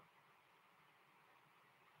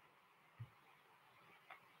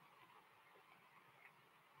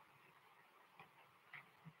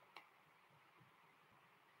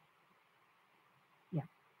 Yeah.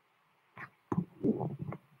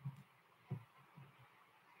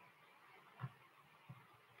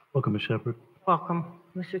 Welcome, Ms. Shepard. Welcome,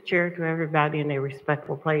 Mr. Chair, to everybody in their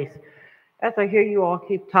respectful place. As I hear you all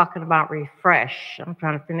keep talking about refresh, I'm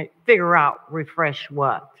trying to figure out refresh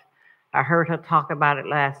what. I heard her talk about it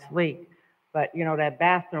last week, but you know, that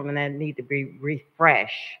bathroom and that need to be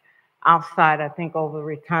refreshed. Outside, I think over the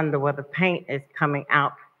rotunda where the paint is coming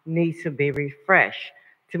out needs to be refreshed.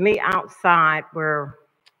 To me, outside where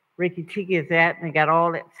Ricky Tiki is at and they got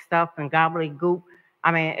all that stuff and gobbledygook,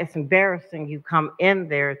 I mean, it's embarrassing. You come in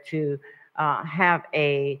there to have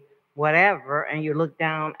a whatever, and you look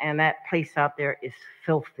down and that place out there is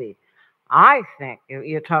filthy. I think if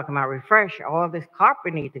you're talking about refresh, all this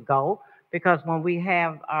carpet needs to go, because when we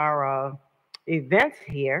have our events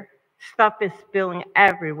here, stuff is spilling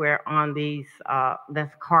everywhere on these, this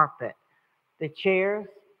carpet. The chairs,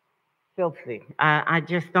 filthy. I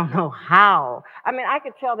just don't know how. I mean, I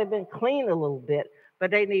could tell they've been cleaned a little bit, but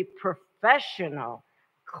they need professional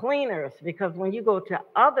cleaners, because when you go to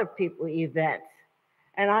other people's events,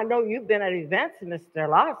 and I know you've been at events, Mr.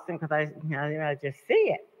 Lawson, because I just see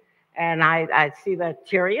it. And I see the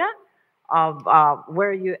interior of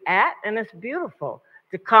where you're at, and it's beautiful.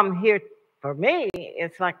 To come here, for me,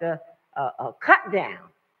 it's like a cut down.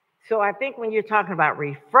 So I think when you're talking about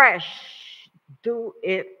refresh, do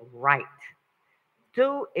it right.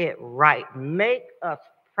 Do it right. Make us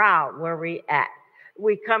proud where we at.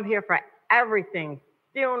 We come here for everything,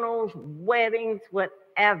 funerals, weddings,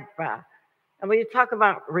 whatever. And when you talk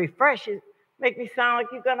about refresh, it make me sound like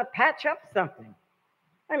you're gonna patch up something.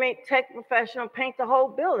 I mean, take professional, paint the whole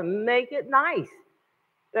building, make it nice.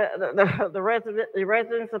 The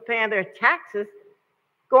residents are paying their taxes,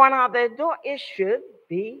 going out their door. It should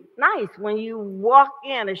be nice. When you walk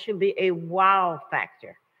in, it should be a wow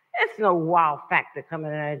factor. It's no wow factor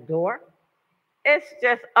coming in that door. It's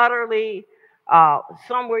just utterly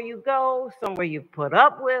somewhere you go, somewhere you put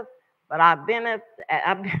up with. But I've been,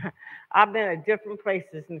 I've been at different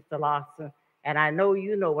places, Mr. Lawson, and I know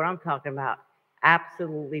you know what I'm talking about.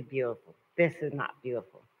 Absolutely beautiful. This is not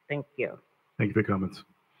beautiful. Thank you. Thank you for your comments.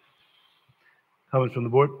 Comments from the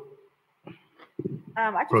board?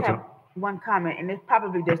 I Pro just Tem. have one comment, and it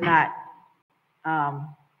probably does not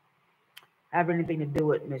have anything to do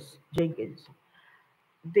with Ms. Jenkins.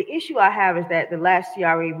 The issue I have is that the last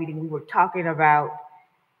CRA meeting, we were talking about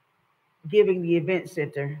giving the event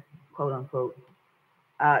center, quote unquote,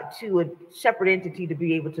 to a separate entity to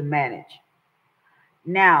be able to manage.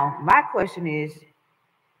 Now, my question is,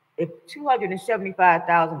 if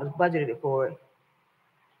 $275,000 was budgeted for it,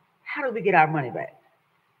 how do we get our money back?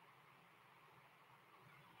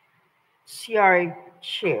 CRA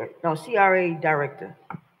director.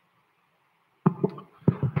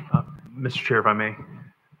 Mr. Chair, if I may.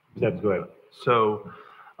 Go ahead. So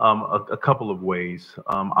a couple of ways.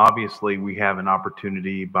 Obviously, we have an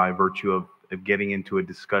opportunity by virtue of getting into a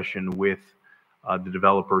discussion with the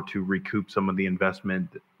developer to recoup some of the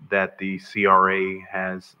investment that the CRA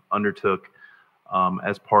has undertook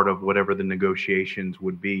as part of whatever the negotiations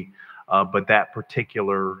would be. But that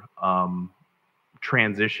particular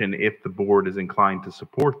transition, if the board is inclined to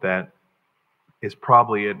support that, is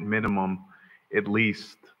probably at minimum at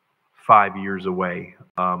least 5 years away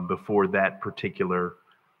before that particular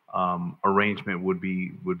arrangement would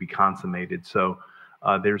be consummated. So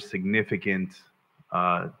there's significant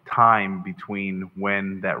time between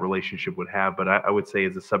when that relationship would have, but I would say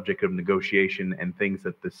as a subject of negotiation and things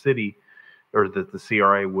that the city or that the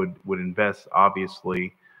CRA would invest,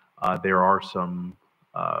 obviously there are some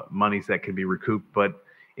monies that can be recouped, but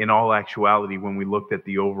in all actuality, when we looked at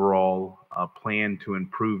the overall plan to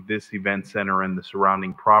improve this event center and the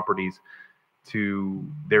surrounding properties,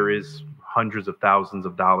 there is hundreds of thousands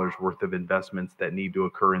of dollars worth of investments that need to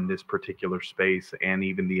occur in this particular space and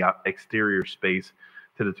even the exterior space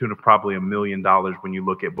to the tune of probably $1 million when you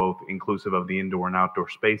look at both inclusive of the indoor and outdoor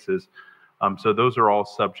spaces. So those are all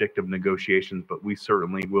subject of negotiations, but we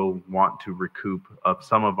certainly will want to recoup of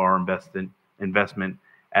some of our investment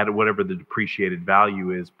at whatever the depreciated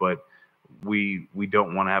value is, but we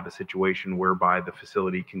don't want to have a situation whereby the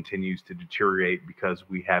facility continues to deteriorate because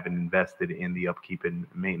we haven't invested in the upkeep and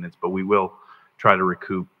maintenance, but we will try to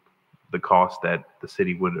recoup the cost that the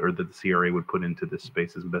city would or that the CRA would put into this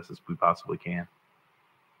space as best as we possibly can.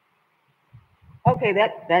 Okay,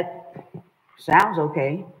 that sounds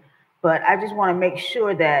okay, but I just want to make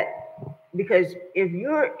sure that, because if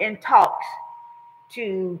you're in talks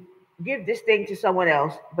to give this thing to someone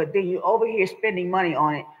else, but then you're over here spending money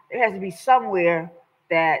on it, there has to be somewhere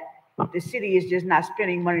that the city is just not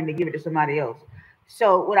spending money to give it to somebody else.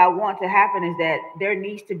 So what I want to happen is that there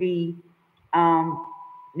needs to be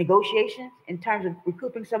negotiations in terms of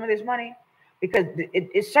recouping some of this money, because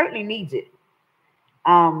it certainly needs it.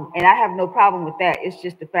 And I have no problem with that. It's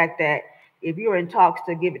just the fact that if you're in talks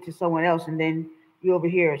to give it to someone else and then you're over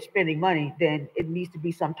here spending money, then it needs to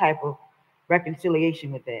be some type of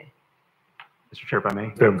reconciliation with that. Mr. Chair, if I may.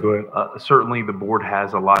 Go ahead. Certainly the board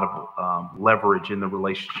has a lot of leverage in the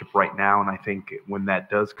relationship right now, and I think when that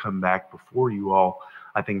does come back before you all,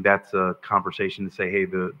 I think that's a conversation to say, hey,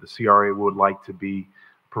 the CRA would like to be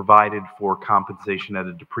provided for compensation at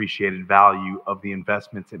a depreciated value of the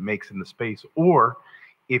investments it makes in the space, or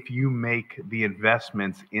if you make the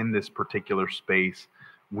investments in this particular space,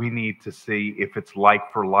 we need to see if it's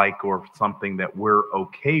like for like or something that we're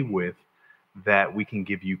okay with, that we can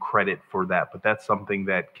give you credit for that. But that's something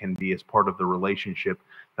that can be as part of the relationship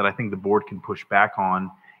that I think the board can push back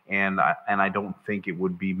on, and I don't think it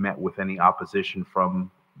would be met with any opposition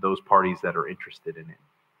from those parties that are interested in it.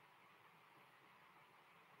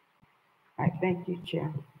 All right, thank you,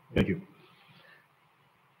 Chair. Thank you.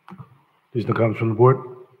 There's no comments from the board.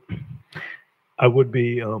 I would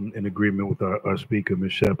be in agreement with our speaker,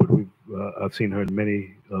 Ms. Shepard. I've seen her in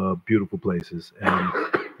many beautiful places, and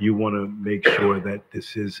you want to make sure that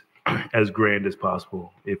this is as grand as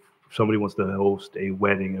possible. If somebody wants to host a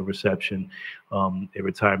wedding, a reception, a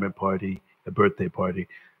retirement party, a birthday party,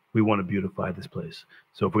 we want to beautify this place.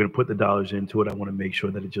 So if we're going to put the dollars into it, I want to make sure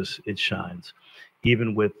that it shines.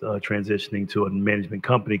 Even with transitioning to a management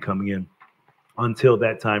company coming in, until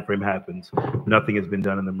that time frame happens, nothing has been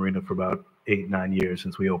done in the marina for about 8, 9 years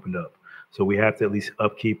since we opened up. So we have to at least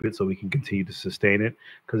upkeep it so we can continue to sustain it,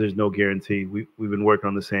 because there's no guarantee. We've been working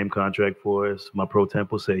on the same contract for, as my pro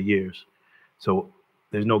temp will say, years. So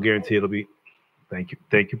there's no guarantee it'll be, thank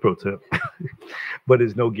you, pro temp. But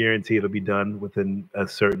there's no guarantee it'll be done within a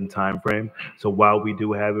certain time frame. So while we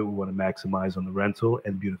do have it, we want to maximize on the rental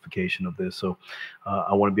and beautification of this. So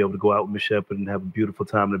I want to be able to go out with Ms. Shepherd and have a beautiful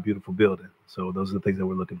time in a beautiful building. So those are the things that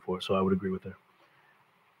we're looking for. So I would agree with her.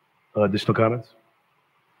 Additional comments?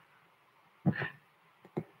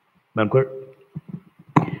 Madam Clerk?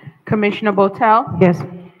 Commissioner Botel, Yes.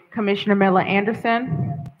 Commissioner Miller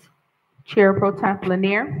Anderson, Chair Pro Temp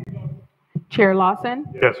Lanier, Chair Lawson.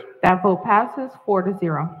 Yes. That vote passes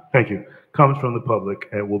 4-0. Thank you. Comments from the public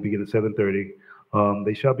will begin at 7:30.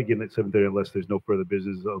 They shall begin at 7:30 unless there's no further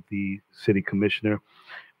business of the city commissioner,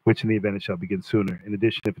 which in the event it shall begin sooner. In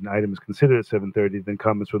addition, if an item is considered at 7:30, then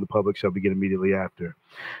comments from the public shall begin immediately after.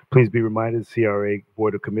 Please be reminded, the CRA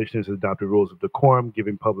Board of Commissioners has adopted rules of decorum,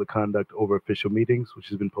 giving public conduct over official meetings, which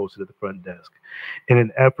has been posted at the front desk. In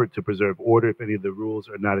an effort to preserve order, if any of the rules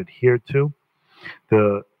are not adhered to,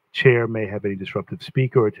 the chair may have any disruptive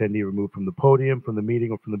speaker or attendee removed from the podium, from the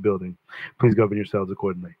meeting, or from the building. Please govern yourselves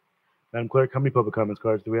accordingly. Madam Clerk, how many public comments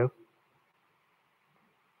cards do we have?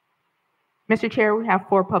 Mr. Chair, we have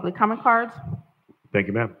 4 public comment cards. Thank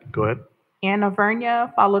you, ma'am. Go ahead. Anna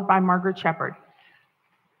Vernia, followed by Margaret Shepherd.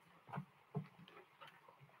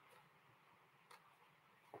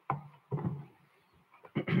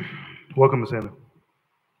 Welcome, Ms. Anna.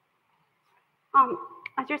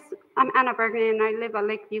 I'm Anna Bergen and I live at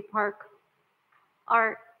Lakeview Park.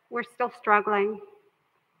 We're still struggling.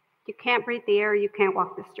 You can't breathe the air, you can't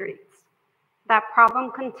walk the streets. That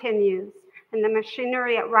problem continues, and the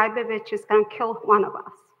machinery at Rybovich is going to kill one of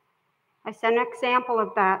us. I sent an example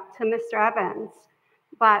of that to Mr. Evans,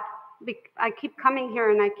 but I keep coming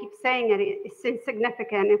here and I keep saying it's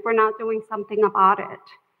insignificant if we're not doing something about it.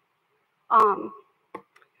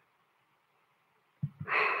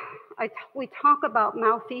 We talk about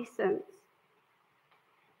malfeasance.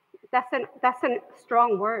 That's a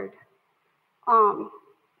strong word.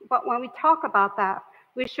 But when we talk about that,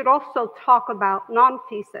 we should also talk about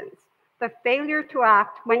nonfeasance, the failure to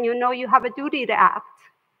act when you know you have a duty to act.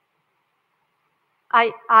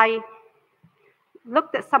 I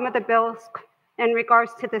looked at some of the bills in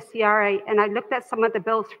regards to the CRA, and I looked at some of the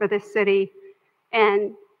bills for this city,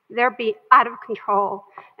 and they're be out of control.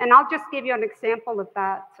 And I'll just give you an example of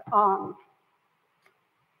that.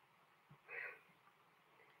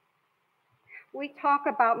 We talk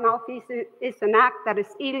about malfeasance is an act that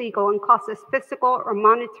is illegal and causes physical or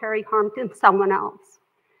monetary harm to someone else.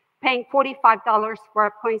 Paying $45 for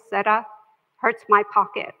a poinsettia hurts my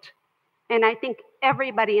pocket. And I think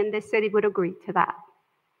everybody in this city would agree to that.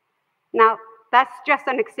 Now, that's just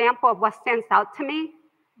an example of what stands out to me,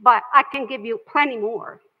 but I can give you plenty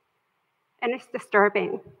more. And it's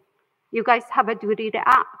disturbing. You guys have a duty to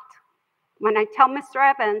act. When I tell Mr.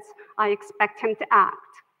 Evans, I expect him to act.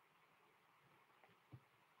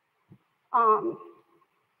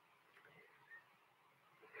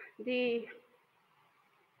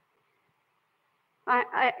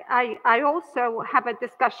 I also have a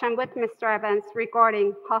discussion with Mr. Evans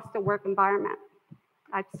regarding hostile work environment.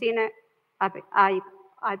 I've seen it.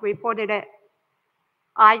 I've reported it.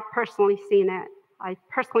 I personally seen it. I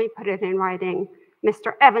personally put it in writing.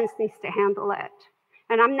 Mr. Evans needs to handle it.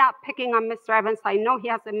 And I'm not picking on Mr. Evans. I know he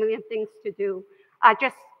has a million things to do.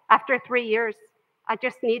 After 3 years, I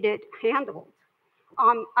just need it handled.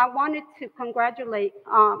 I wanted to congratulate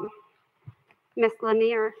Ms.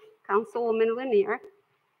 Lanier, Councilwoman Lanier.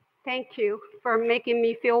 Thank you for making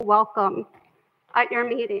me feel welcome at your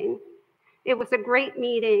meeting. It was a great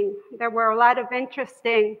meeting. There were a lot of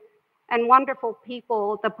interesting and wonderful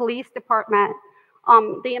people, the police department.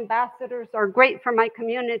 The ambassadors are great for my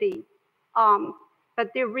community.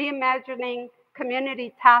 But the Reimagining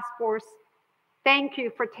Community Task Force, thank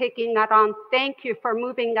you for taking that on. Thank you for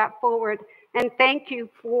moving that forward. And thank you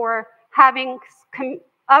for having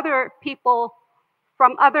other people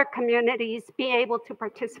from other communities be able to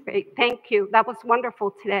participate. Thank you. That was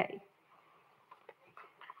wonderful today.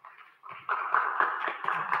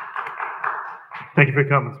 Thank you for your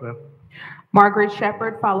comments, ma'am. Margaret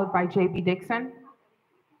Shepherd, followed by J.B. Dixon.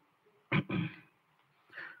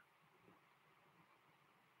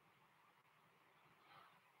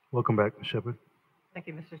 Welcome back, Ms. Shepherd. Thank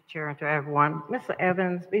you, Mr. Chair, and to everyone. Mr.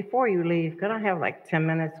 Evans, before you leave, could I have like 10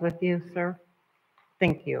 minutes with you, sir?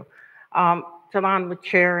 Thank you. To the Honorable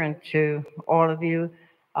Chair and to all of you,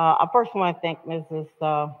 I first want to thank Mrs.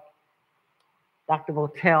 Dr.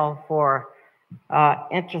 Botel for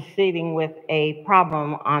interceding with a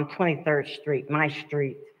problem on 23rd Street, my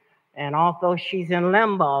street. And although she's in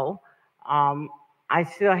limbo, I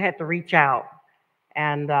still had to reach out.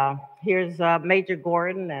 And here's Major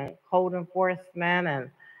Gordon and Code Enforcement and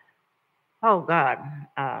oh God,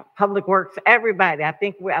 Public Works, everybody. I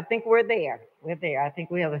think we're there. We're there. I think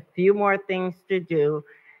we have a few more things to do.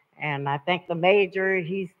 And I thank the major,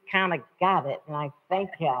 he's kind of got it, and I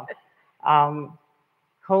thank him.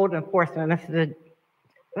 Code enforcement, this is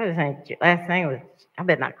what is his name? Last name was, I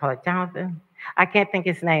better not call it Jonathan. I can't think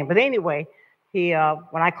his name, but anyway, he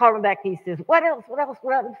when I called him back, he says, what else,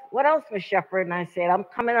 Ms. Shepherd? And I said, I'm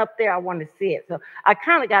coming up there, I want to see it. So I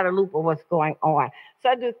kind of got a loop of what's going on. So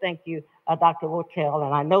I do thank you, Dr. Wotel,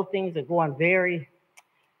 and I know things are going very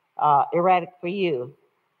erratic for you.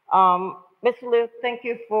 Mr. Liv, thank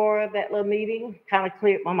you for that little meeting. Kind of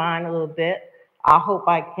cleared my mind a little bit. I hope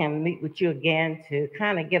I can meet with you again to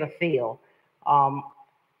kind of get a feel.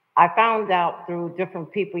 I found out through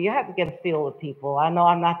different people, you have to get a feel of people. I know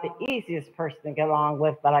I'm not the easiest person to get along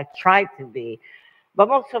with, but I try to be. But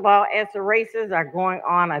most of all, as the races are going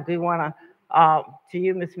on, I do want to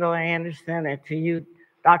you, Ms. Miller Anderson, and to you,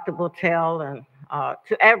 Dr. Botel, and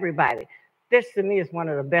to everybody, this to me is one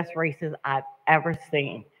of the best races I've ever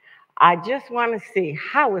seen. I just want to see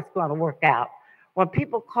how it's going to work out. When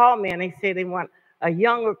people call me and they say they want a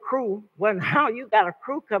younger crew, well, now you got a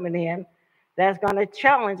crew coming in that's going to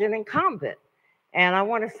challenge an incumbent. And I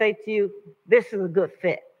want to say to you, this is a good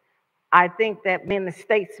fit. I think that being the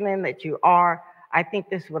statesman that you are, I think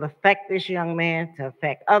this would affect this young man to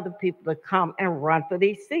affect other people to come and run for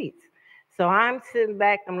these seats. So I'm sitting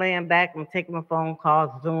back, I'm laying back, I'm taking my phone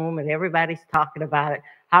calls, Zoom, and everybody's talking about it,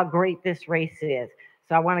 how great this race is.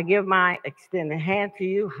 So I want to give my extended hand to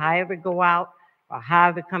you, however go out or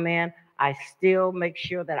however come in, I still make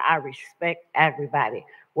sure that I respect everybody.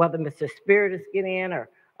 Whether Mr. Spiritus get in or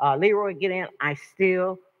Leroy get in, I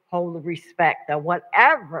still hold the respect that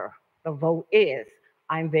whatever the vote is,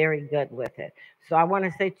 I'm very good with it. So I want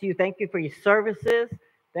to say to you, thank you for your services.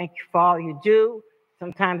 Thank you for all you do.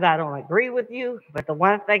 Sometimes I don't agree with you, but the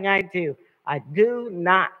one thing I do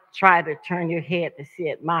not try to turn your head to see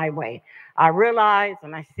it my way. I realize,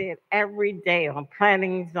 and I say it every day on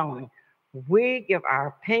planning and zoning, we give our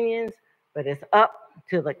opinions, but it's up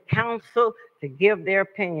to the council to give their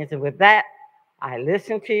opinions. And with that, I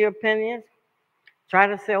listen to your opinions, try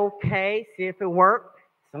to say, okay, see if it works.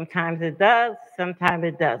 Sometimes it does, sometimes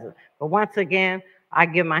it doesn't. But once again, I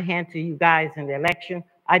give my hand to you guys in the election.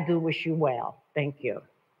 I do wish you well. Thank you.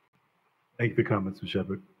 Thank you for your comments, Ms.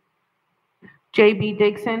 Shepherd. J.B.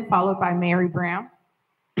 Dixon, followed by Mary Brown.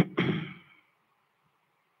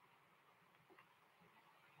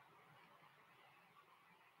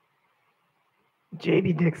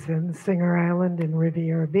 J.B. Dixon, Singer Island and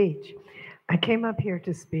Riviera Beach. I came up here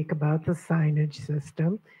to speak about the signage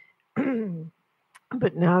system.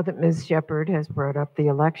 But now that Ms. Shepherd has brought up the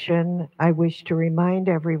election, I wish to remind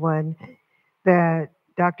everyone that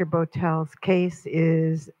Dr. Botel's case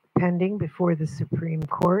is pending before the Supreme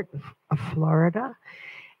Court of Florida,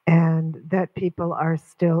 and that people are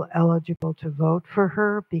still eligible to vote for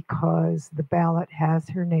her because the ballot has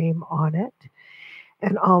her name on it.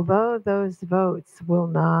 And although those votes will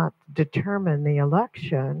not determine the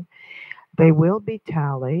election, they will be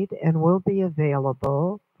tallied and will be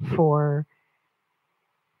available for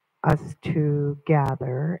us to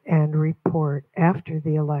gather and report after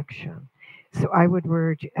the election. So I would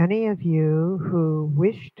urge any of you who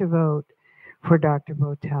wish to vote for Dr.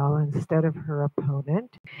 Botel instead of her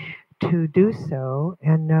opponent to do so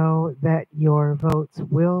and know that your votes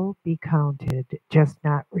will be counted, just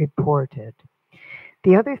not reported.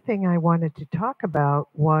 The other thing I wanted to talk about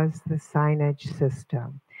was the signage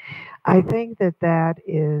system. I think that that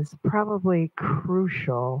is probably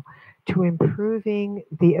crucial to improving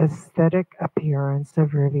the aesthetic appearance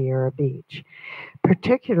of Riviera Beach,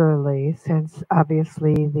 particularly since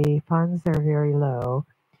obviously the funds are very low.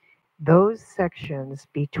 Those sections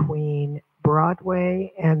between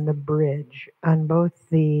Broadway and the bridge on both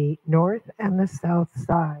the north and the south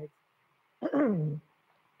sides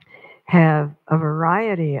have a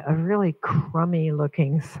variety of really crummy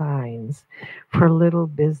looking signs for little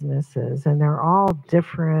businesses, and they're all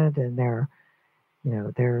different, and they're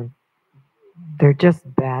just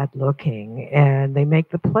bad looking, and they make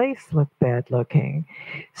the place look bad looking.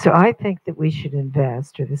 So I think that we should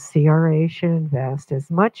invest, or the CRA should invest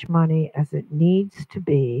as much money as it needs to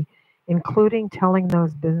be, including telling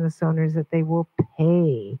those business owners that they will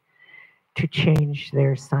pay to change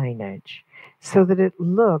their signage so that it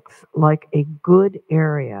looks like a good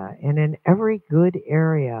area. And in every good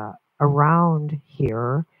area around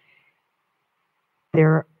here,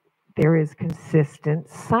 there is consistent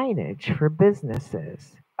signage for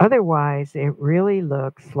businesses. Otherwise, it really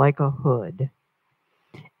looks like a hood.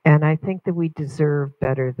 And I think that we deserve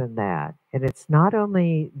better than that. And it's not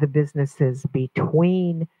only the businesses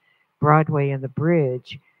between Broadway and the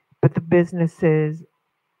bridge, but the businesses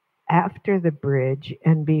after the bridge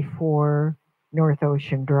and before North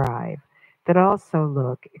Ocean Drive that also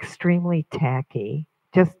look extremely tacky,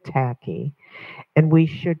 just tacky. And we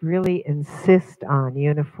should really insist on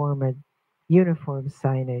uniform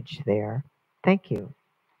signage there. Thank you.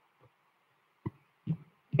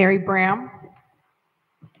 Mary Brown.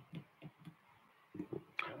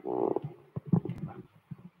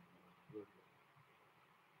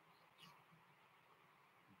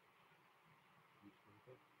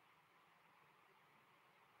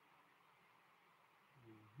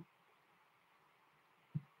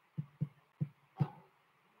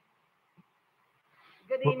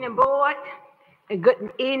 Good evening, board, and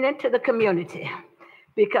good evening to the community,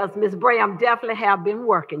 because Ms. Graham definitely have been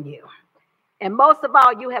working you. And most of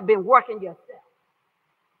all, you have been working yourself.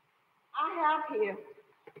 I have here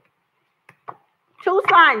 2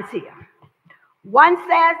 signs here. One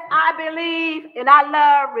says, I believe and I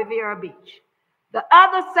love Riviera Beach. The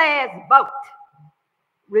other says, vote.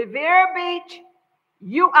 Riviera Beach,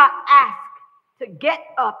 you are asked to get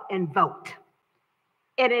up and vote.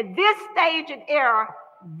 And in this stage and era,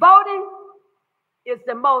 voting is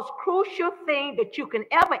the most crucial thing that you can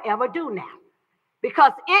ever do now,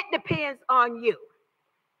 because it depends on you.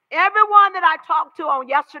 Everyone that I talked to on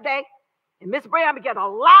yesterday, and Ms. Graham get a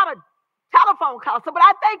lot of telephone calls, but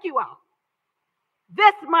I thank you all.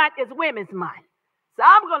 This month is Women's Month. So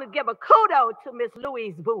I'm going to give a kudo to Miss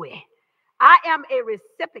Louise Bowie. I am a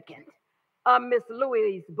recipient of Miss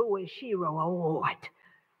Louise Bowie Shiro Award.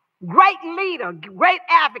 Great leader, great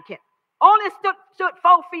advocate. Only stood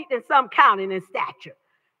 4 feet and some counting in stature,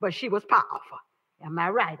 but she was powerful. Am I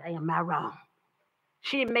right? Am I wrong?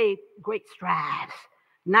 She made great strides,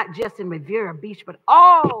 not just in Riviera Beach, but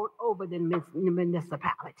all over the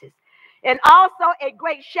municipalities. And also a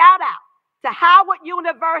great shout out to Howard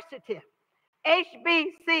University,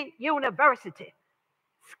 HBC University,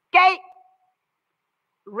 skate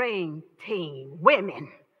ring team, women.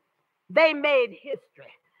 They made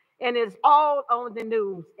history, and it's all on the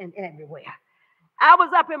news and everywhere. I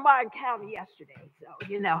was up in Martin County yesterday, so,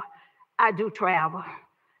 you know, I do travel.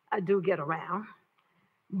 I do get around.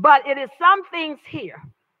 But it is some things here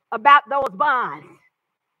about those bonds.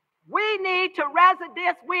 We need to,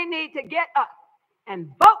 residents, we need to get up and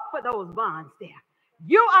vote for those bonds there.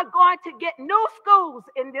 You are going to get new schools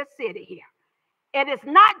in this city here. And it's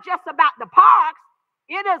not just about the parks.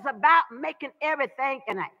 It is about making everything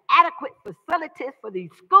in an adequate facilities for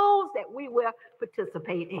these schools that we will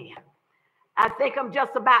participate in. I think I'm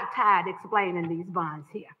just about tired explaining these bonds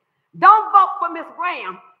here. Don't vote for Ms.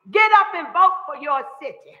 Graham. Get up and vote for your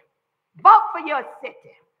city. Vote for your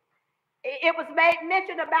city. It was made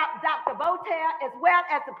mention about Dr. Voltaire, as well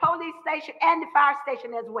as the police station and the fire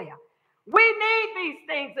station as well. We need these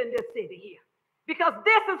things in this city here, because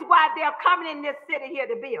this is why they're coming in this city here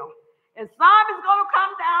to build. And some is going to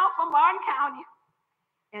come down from Martin County,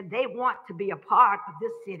 and they want to be a part of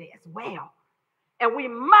this city as well. And we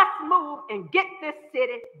must move and get this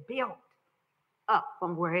city built up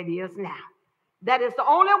from where it is now. That is the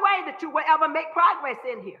only way that you will ever make progress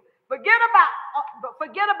in here. Forget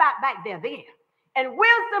about back there then. And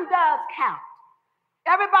wisdom does count.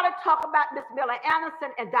 Everybody talk about Miss Miller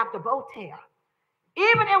Anderson and Dr. Voltaire.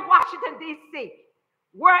 Even in Washington, D.C.,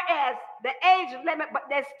 whereas the age limit, but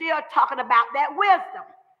they're still talking about that wisdom.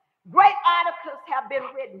 Great articles have been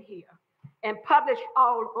written here and published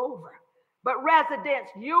all over. But residents,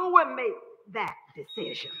 you will make that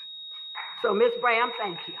decision. So, Ms. Graham,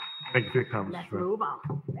 thank you. Thank you for your comments. Let's move on.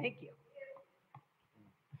 Thank you.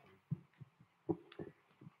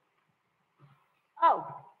 Oh,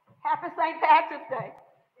 happy St. Patrick's Day.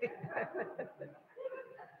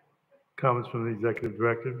 Comments from the Executive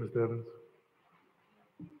Director, Mr. Evans?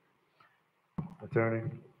 Attorney?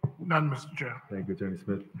 None, Mr. Chair. Thank you, Attorney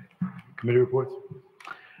Smith. Committee reports?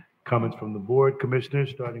 Comments from the board,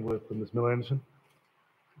 commissioners, starting with Ms. Miller Anderson?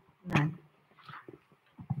 None.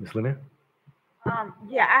 Ms. Lanier?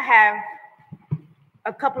 Yeah, I have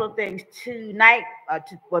a couple of things. Tonight,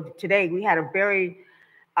 today, we had a very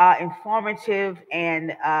informative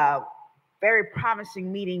and very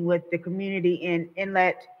promising meeting with the community in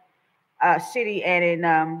Inlet City and in,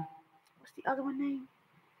 what's the other one name?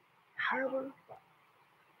 Harbor?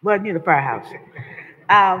 Well, near the firehouse.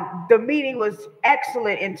 The meeting was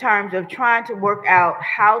excellent in terms of trying to work out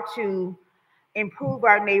how to improve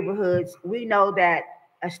our neighborhoods. We know that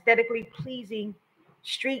aesthetically pleasing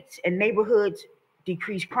streets and neighborhoods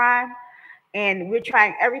decrease crime. And we're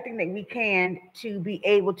trying everything that we can to be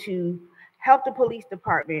able to help the police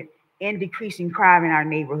department in decreasing crime in our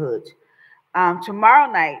neighborhoods.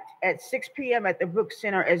 Tomorrow night at 6 p.m. at the Brooks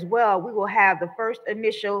Center as well, we will have the first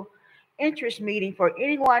initial interest meeting for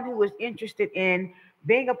anyone who is interested in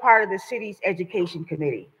being a part of the city's education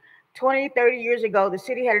committee. 20, 30 years ago, the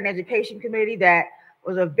city had an education committee that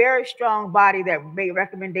was a very strong body that made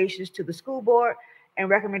recommendations to the school board and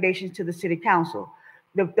recommendations to the city council.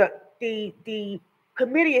 The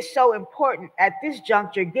committee is so important at this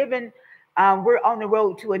juncture, given we're on the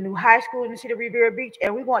road to a new high school in the city of Riviera Beach,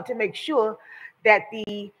 and we want to make sure that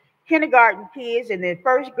the kindergarten kids and the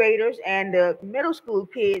first graders and the middle school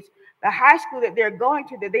kids, the high school that they're going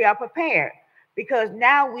to, that they are prepared. Because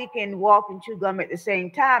now we can walk and chew gum at the same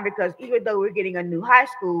time, because even though we're getting a new high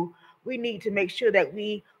school, we need to make sure that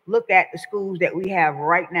we look at the schools that we have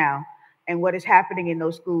right now and what is happening in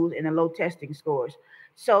those schools and the low testing scores.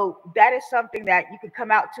 So that is something that you could come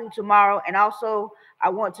out to tomorrow. And also, I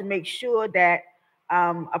want to make sure that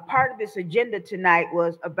a part of this agenda tonight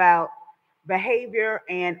was about behavior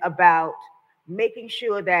and about making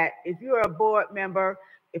sure that if you're a board member,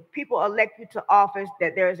 if people elect you to office,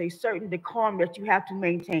 that there is a certain decorum that you have to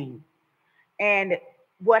maintain. And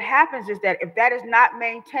what happens is that if that is not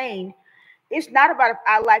maintained, it's not about if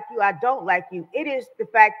I like you, I don't like you. It is the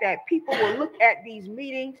fact that people will look at these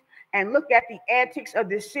meetings and look at the antics of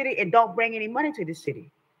this city and don't bring any money to the city.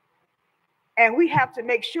 And we have to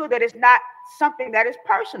make sure that it's not something that is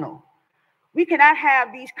personal. We cannot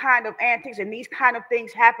have these kind of antics and these kind of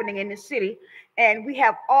things happening in the city, and we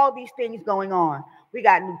have all these things going on. We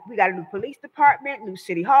got a new police department, new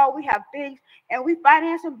city hall. We have things, and we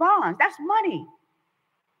financing bonds. That's money.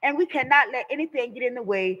 And we cannot let anything get in the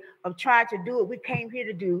way of trying to do what we came here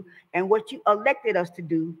to do and what you elected us to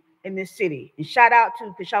do in this city. And shout out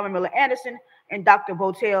to Kashama Miller Anderson and Dr.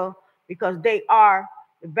 Botel, because they are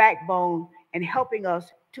the backbone and helping us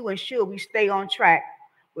to ensure we stay on track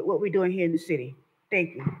with what we're doing here in the city.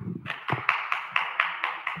 Thank you.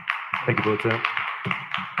 Thank you, Botel.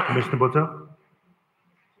 Commissioner Botel?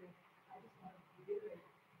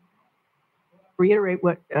 Reiterate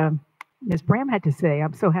what Ms. Bram had to say.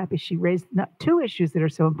 I'm so happy she raised two issues that are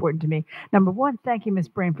so important to me. Number one, thank you, Ms.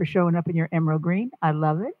 Bram, for showing up in your emerald green. I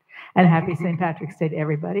love it. And happy St. Patrick's Day to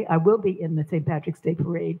everybody. I will be in the St. Patrick's Day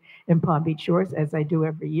Parade in Palm Beach Shores, as I do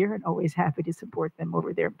every year, and always happy to support them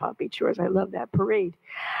over there in Palm Beach Shores. I love that parade.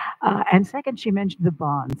 And second, she mentioned the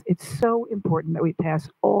bonds. It's so important that we pass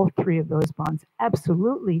all three of those bonds,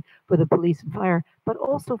 absolutely for the police and fire, but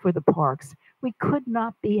also for the parks. We could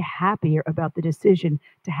not be happier about the decision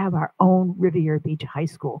to have our own Riviera Beach High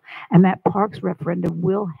School. And that parks referendum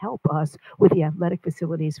will help us with the athletic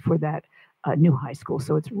facilities for that new high school.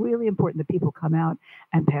 So it's really important that people come out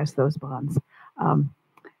and pass those bonds.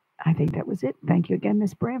 I think that was it. Thank you again,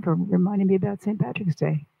 Ms. Bram, for reminding me about St. Patrick's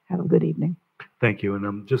Day. Have a good evening. Thank you.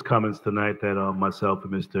 And just comments tonight that myself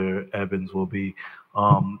and Mr. Evans will be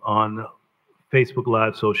on Facebook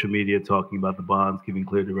Live, social media, talking about the bonds, giving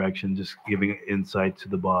clear direction, just giving insight to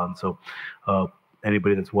the bonds. So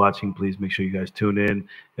anybody that's watching, please make sure you guys tune in.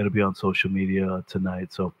 It'll be on social media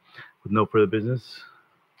tonight. So with no further business,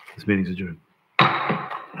 this meeting's adjourned.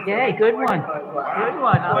 Yay, good one. Good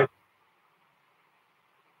one.